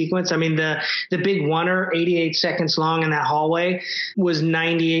that sequence. I mean, the big oneer, 88 seconds long in that hallway, was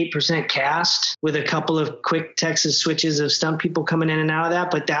 98% cast with a couple of quick Texas switches of stunt people coming in and out of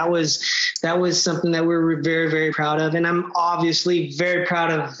that. But that was something that we were very, very proud of. And I'm obviously very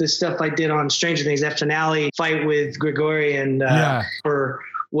proud of the stuff I did on Stranger Things. That finale fight with Grigori and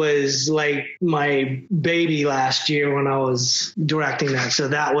was like my baby last year when I was directing that.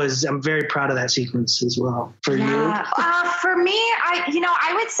 So I'm very proud of that sequence as well. For you? For me,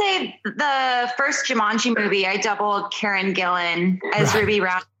 I would say the first Jumanji movie, I doubled Karen Gillan as Ruby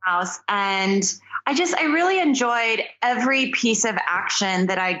Roundhouse. And I really enjoyed every piece of action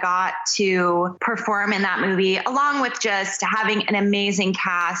that I got to perform in that movie, along with just having an amazing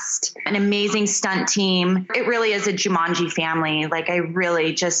cast, an amazing stunt team. It really is a Jumanji family. Like, I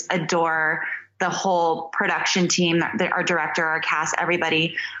really just adore the whole production team, our director, our cast,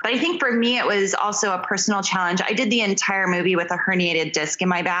 everybody. But I think for me, it was also a personal challenge. I did the entire movie with a herniated disc in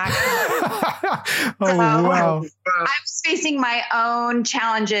my back. Wow. I was facing my own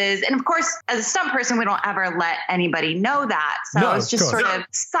challenges. And of course, as a stunt person, we don't ever let anybody know that. So I was just sort of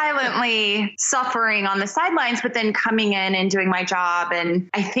silently suffering on the sidelines, but then coming in and doing my job.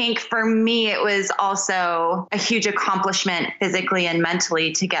 And I think for me, it was also a huge accomplishment physically and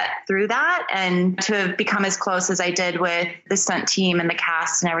mentally to get through that. And to have become as close as I did with the stunt team and the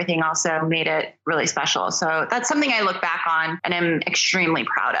cast and everything also made it really special. So that's something I look back on and am extremely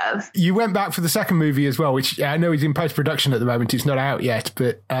proud of. You went back for the second movie as well, which I know is in post-production at the moment. It's not out yet,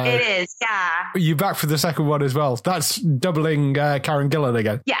 but... it is, yeah. You're back for the second one as well. That's doubling Karen Gillan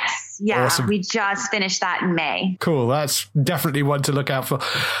again. Yes. Yeah, awesome. We just finished that in May. Cool. That's definitely one to look out for.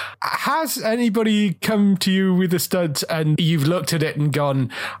 Has anybody come to you with a stunt and you've looked at it and gone,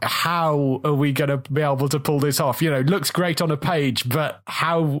 how are we going to be able to pull this off? You know, looks great on a page, but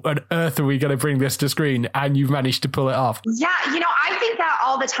how on earth are we going to bring this to screen? And you've managed to pull it off. Yeah, I think that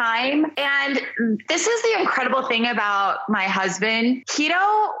all the time. And this is the incredible thing about my husband. Hito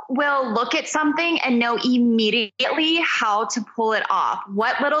will look at something and know immediately how to pull it off.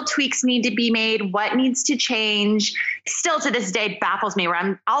 What little tweaks need to be made, what needs to change. Still to this day baffles me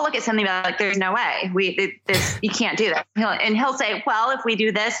where I'll look at something and be like, there's no way you can't do that. He'll say, well, if we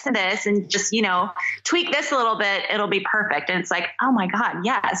do this and this and just, tweak this a little bit, it'll be perfect. And it's like, oh my God,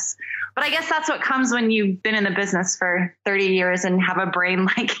 yes. But I guess that's what comes when you've been in the business for 30 years and have a brain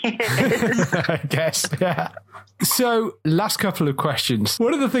like his. I guess, yeah. So, last couple of questions.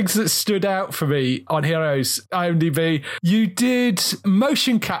 One of the things that stood out for me on Heroes IMDb, you did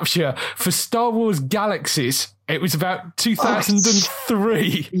motion capture for Star Wars Galaxies. It was about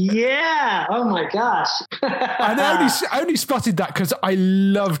 2003. Yeah. Oh my gosh. And I only spotted that because I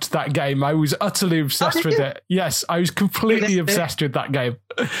loved that game. I was utterly obsessed with it. Yes, I was completely obsessed with that game.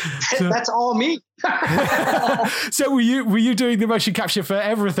 So, that's all me. So were you doing the motion capture for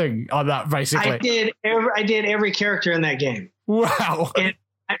everything on that, basically? I did every character in that game. Wow.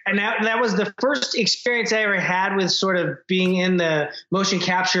 And that was the first experience I ever had with sort of being in the motion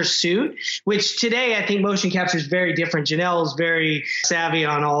capture suit, which today I think motion capture is very different. Janelle's very savvy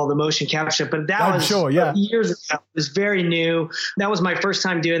on all the motion capture, but that was years ago. It was very new. That was my first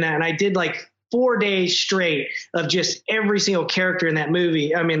time doing that. And I did like 4 days straight of just every single character in that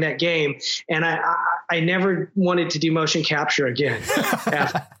movie. I mean, that game. And I never wanted to do motion capture again.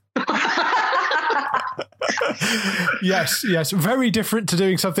 Yes. Very different to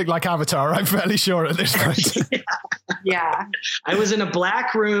doing something like Avatar, I'm fairly sure at this point. Yeah. I was in a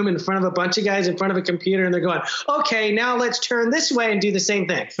black room in front of a bunch of guys in front of a computer, and they're going, okay, now let's turn this way and do the same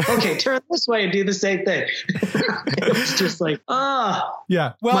thing. Okay, turn this way and do the same thing. It was just like,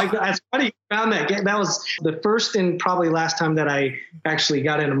 Yeah. Well, like, that's funny you found that. That was the first and probably last time that I actually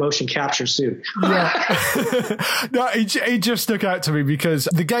got in a motion capture suit. Yeah. No, it just stuck out to me because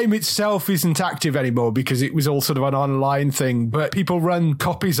the game itself isn't active anymore because it was all sort of an online thing, but people run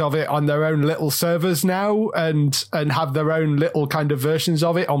copies of it on their own little servers now and have their own little kind of versions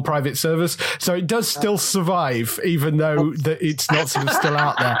of it on private servers. So it does still survive, even though that it's not sort of still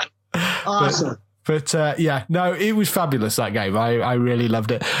out there. Awesome. But yeah, no, it was fabulous, that game. I really loved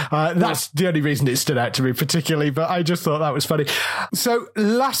it. That's the only reason it stood out to me particularly, but I just thought that was funny. So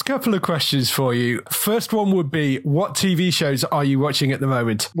last couple of questions for you. First one would be, what TV shows are you watching at the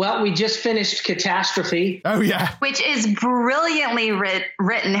moment? Well, we just finished Catastrophe. Oh, yeah. Which is brilliantly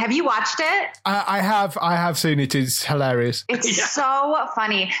written. Have you watched it? I have seen it. It's hilarious. It's so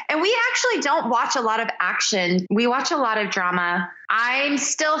funny. And we actually don't watch a lot of action. We watch a lot of drama. I'm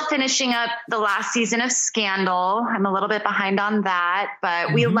still finishing up the last season of Scandal. I'm a little bit behind on that,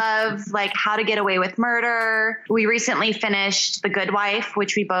 but we love like How to Get Away with Murder. We recently finished The Good Wife,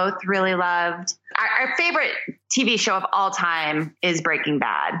 which we both really loved. Our favorite TV show of all time is Breaking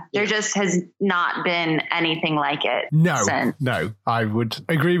Bad. There just has not been anything like it. No, I would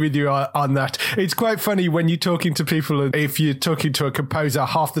agree with you on that. It's quite funny when you're talking to people, if you're talking to a composer,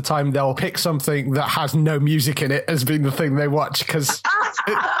 half the time they'll pick something that has no music in it as being the thing they watch because...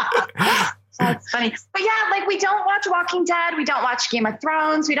 That's funny. But yeah, like we don't watch Walking Dead. We don't watch Game of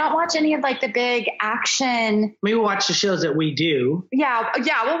Thrones. We don't watch any of like the big action. We watch the shows that we do. Yeah.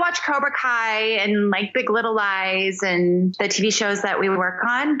 We'll watch Cobra Kai and like Big Little Lies and the TV shows that we work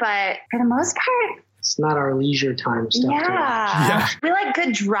on. But for the most part, it's not our leisure time stuff. Yeah. We like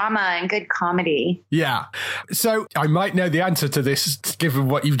good drama and good comedy. Yeah. So I might know the answer to this given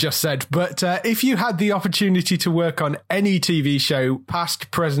what you've just said, but if you had the opportunity to work on any TV show,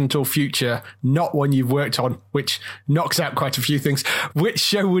 past, present or future, not one you've worked on, which knocks out quite a few things, which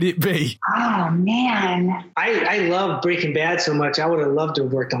show would it be? Oh, man. I love Breaking Bad so much. I would have loved to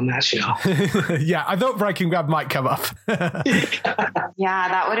have worked on that show. Yeah, I thought Breaking Bad might come up. Yeah,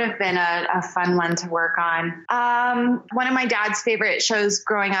 that would have been a fun one to work on. One of my dad's favorite shows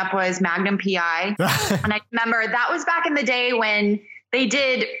growing up was Magnum PI. And I remember that was back in the day when they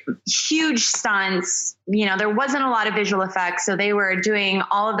did huge stunts. You know, there wasn't a lot of visual effects, so they were doing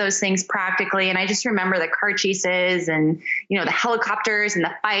all of those things practically. And I just remember the car chases and, you know, the helicopters and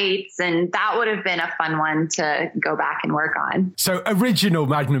the fights. And that would have been a fun one to go back and work on. So original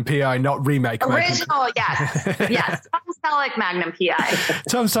Magnum PI, not remake. Original, yes. Yes. Tom Selleck Magnum PI.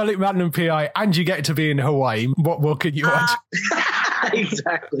 Tom Selleck Magnum PI, and you get to be in Hawaii. What more could you want?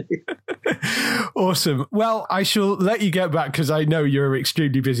 Exactly. Awesome. Well, I shall let you get back because I know you're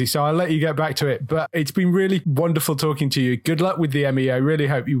extremely busy, so I'll let you get back to it. But it's been really wonderful talking to you. Good luck with the Emmy. I really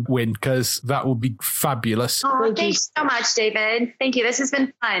hope you win because that will be fabulous. Oh, thanks so much, David. Thank you. This has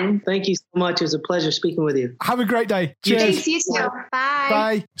been fun. Thank you so much. It was a pleasure speaking with you. Have a great day. Cheers. Thanks, you too. Bye.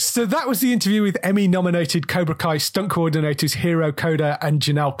 Bye. So that was the interview with Emmy-nominated Cobra Kai stunt coordinators Hiro Koda and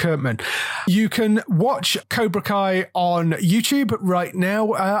Janelle Kirkman. You can watch Cobra Kai on YouTube right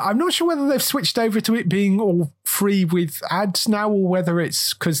now. I'm not sure whether they've switched over to it being all free with ads now or whether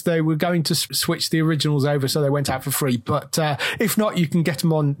it's because they were going to switch the originals over so they went out for free. But if not, you can get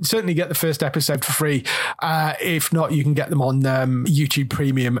them on, certainly get the first episode for free. If not, you can get them on YouTube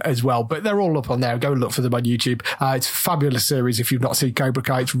Premium as well. But they're all up on there. Go and look for them on YouTube. It's a fabulous series. If you've not seen Cobra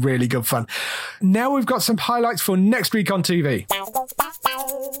Kai, it's really good fun. Now we've got some highlights for next week on TV.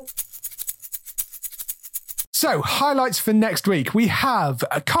 So, highlights for next week. We have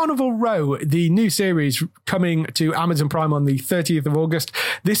Carnival Row, the new series coming to Amazon Prime on the 30th of August.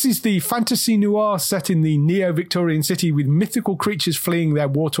 This is the fantasy noir set in the neo-Victorian city with mythical creatures fleeing their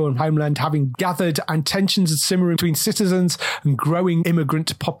war-torn homeland, having gathered and tensions simmering between citizens and growing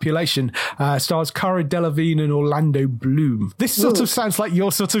immigrant population. Stars Cara Delevingne and Orlando Bloom. This sort of sounds like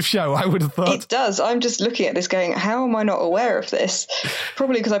your sort of show, I would have thought. It does. I'm just looking at this going, how am I not aware of this?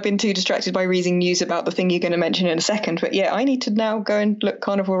 Probably because I've been too distracted by reading news about the thing you're going to mention in a second, but yeah, I need to now go and look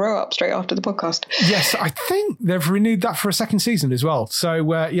Carnival Row up straight after the podcast. Yes, I think they've renewed that for a second season as well.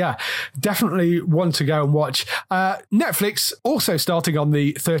 So yeah, definitely one to go and watch. Netflix, also starting on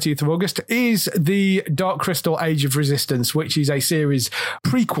the 30th of August, is the Dark Crystal Age of Resistance, which is a series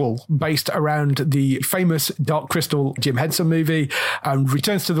prequel based around the famous Dark Crystal Jim Henson movie and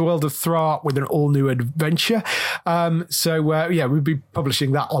returns to the world of Thra with an all-new adventure. Yeah, we'll be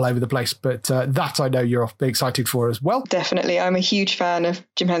publishing that all over the place, but that I know you're big excited for as well. Definitely. I'm a huge fan of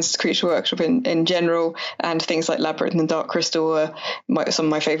Jim Henson's Creature Workshop in general, and things like Labyrinth and Dark Crystal are some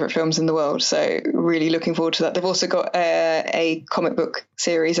of my favourite films in the world. So really looking forward to that. They've also got a comic book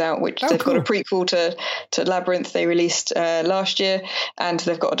series out, which they've got a prequel to Labyrinth they released last year, and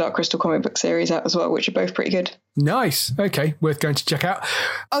they've got a Dark Crystal comic book series out as well, which are both pretty good. Nice. Okay, worth going to check out.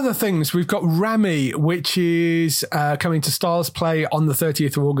 Other things, we've got Rami, which is coming to Stars Play on the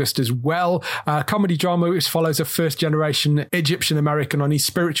 30th of August as well. Comedy drama which follows a first-generation Egyptian-American on his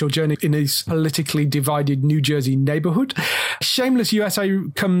spiritual journey in his politically divided New Jersey neighborhood. Shameless USA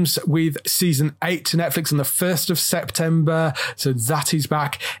comes with season 8 to Netflix on the 1st of September, so that is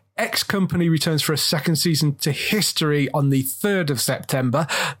back. X Company returns for a second season to History on the 3rd of September.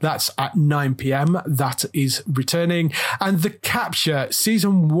 That's at 9 p.m. That is returning. And The Capture,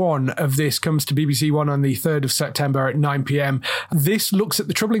 season 1 of this comes to BBC One on the 3rd of September at 9 p.m. This looks at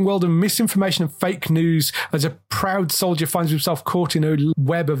the troubling world of misinformation and fake news as a proud soldier finds himself caught in a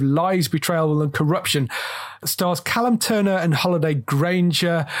web of lies, betrayal and corruption. Stars Callum Turner and Holiday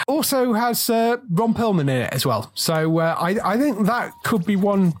Granger. Also has Ron Perlman in it as well. So I think that could be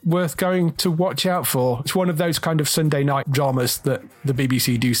one worth going to watch out for. It's one of those kind of Sunday night dramas that the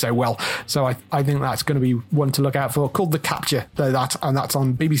BBC do so well. So I think that's going to be one to look out for, called The Capture, and that's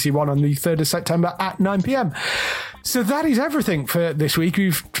on BBC One on the 3rd of September at 9 p.m. So that is everything for this week.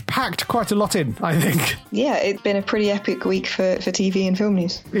 We've packed quite a lot in, I think. Yeah, it's been a pretty epic week for TV and film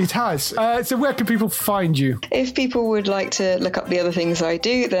news. It has. So where can people find you? If people would like to look up the other things I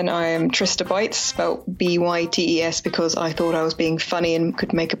do, then I am Trista Bytes, spelt Bytes, because I thought I was being funny and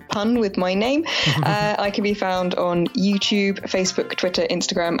could make a pun with my name. I can be found on YouTube, Facebook, Twitter,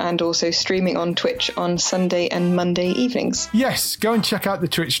 Instagram, and also streaming on Twitch on Sunday and Monday evenings. Yes, go and check out the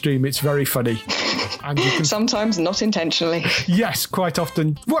Twitch stream. It's very funny. And you can... Sometimes not intentionally. Yes, quite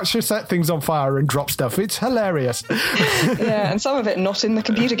often. Watch her set things on fire and drop stuff. It's hilarious. Yeah, and some of it not in the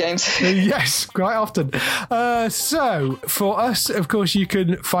computer games. Yes, quite often. So, for us, of course, you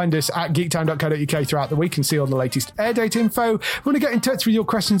can find us at geektown.co.uk throughout the week and see all the latest air date info. If you want to get in touch with your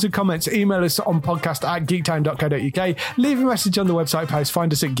questions and comments, email us on podcast@geektown.co.uk. Leave a message on the website post.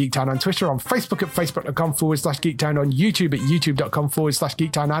 Find us at Geektown on Twitter, on Facebook at facebook.com/geektown, on YouTube at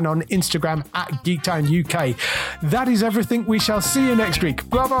youtube.com/geektown, and on Instagram at Geektown UK. That is everything. We shall see you next week.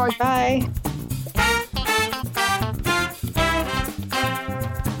 Bye-bye. Bye.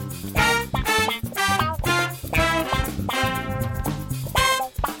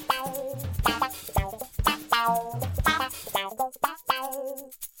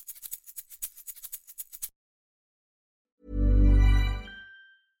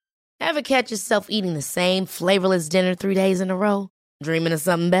 Ever catch yourself eating the same flavorless dinner 3 days in a row? Dreaming of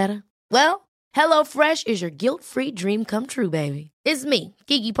something better? Well, HelloFresh is your guilt-free dream come true, baby. It's me,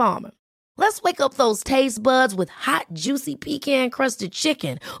 Keke Palmer. Let's wake up those taste buds with hot, juicy pecan-crusted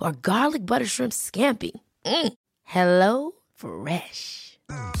chicken or garlic butter shrimp scampi. Hello Fresh.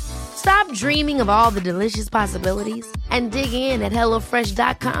 Stop dreaming of all the delicious possibilities and dig in at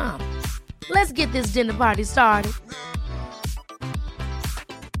HelloFresh.com. Let's get this dinner party started.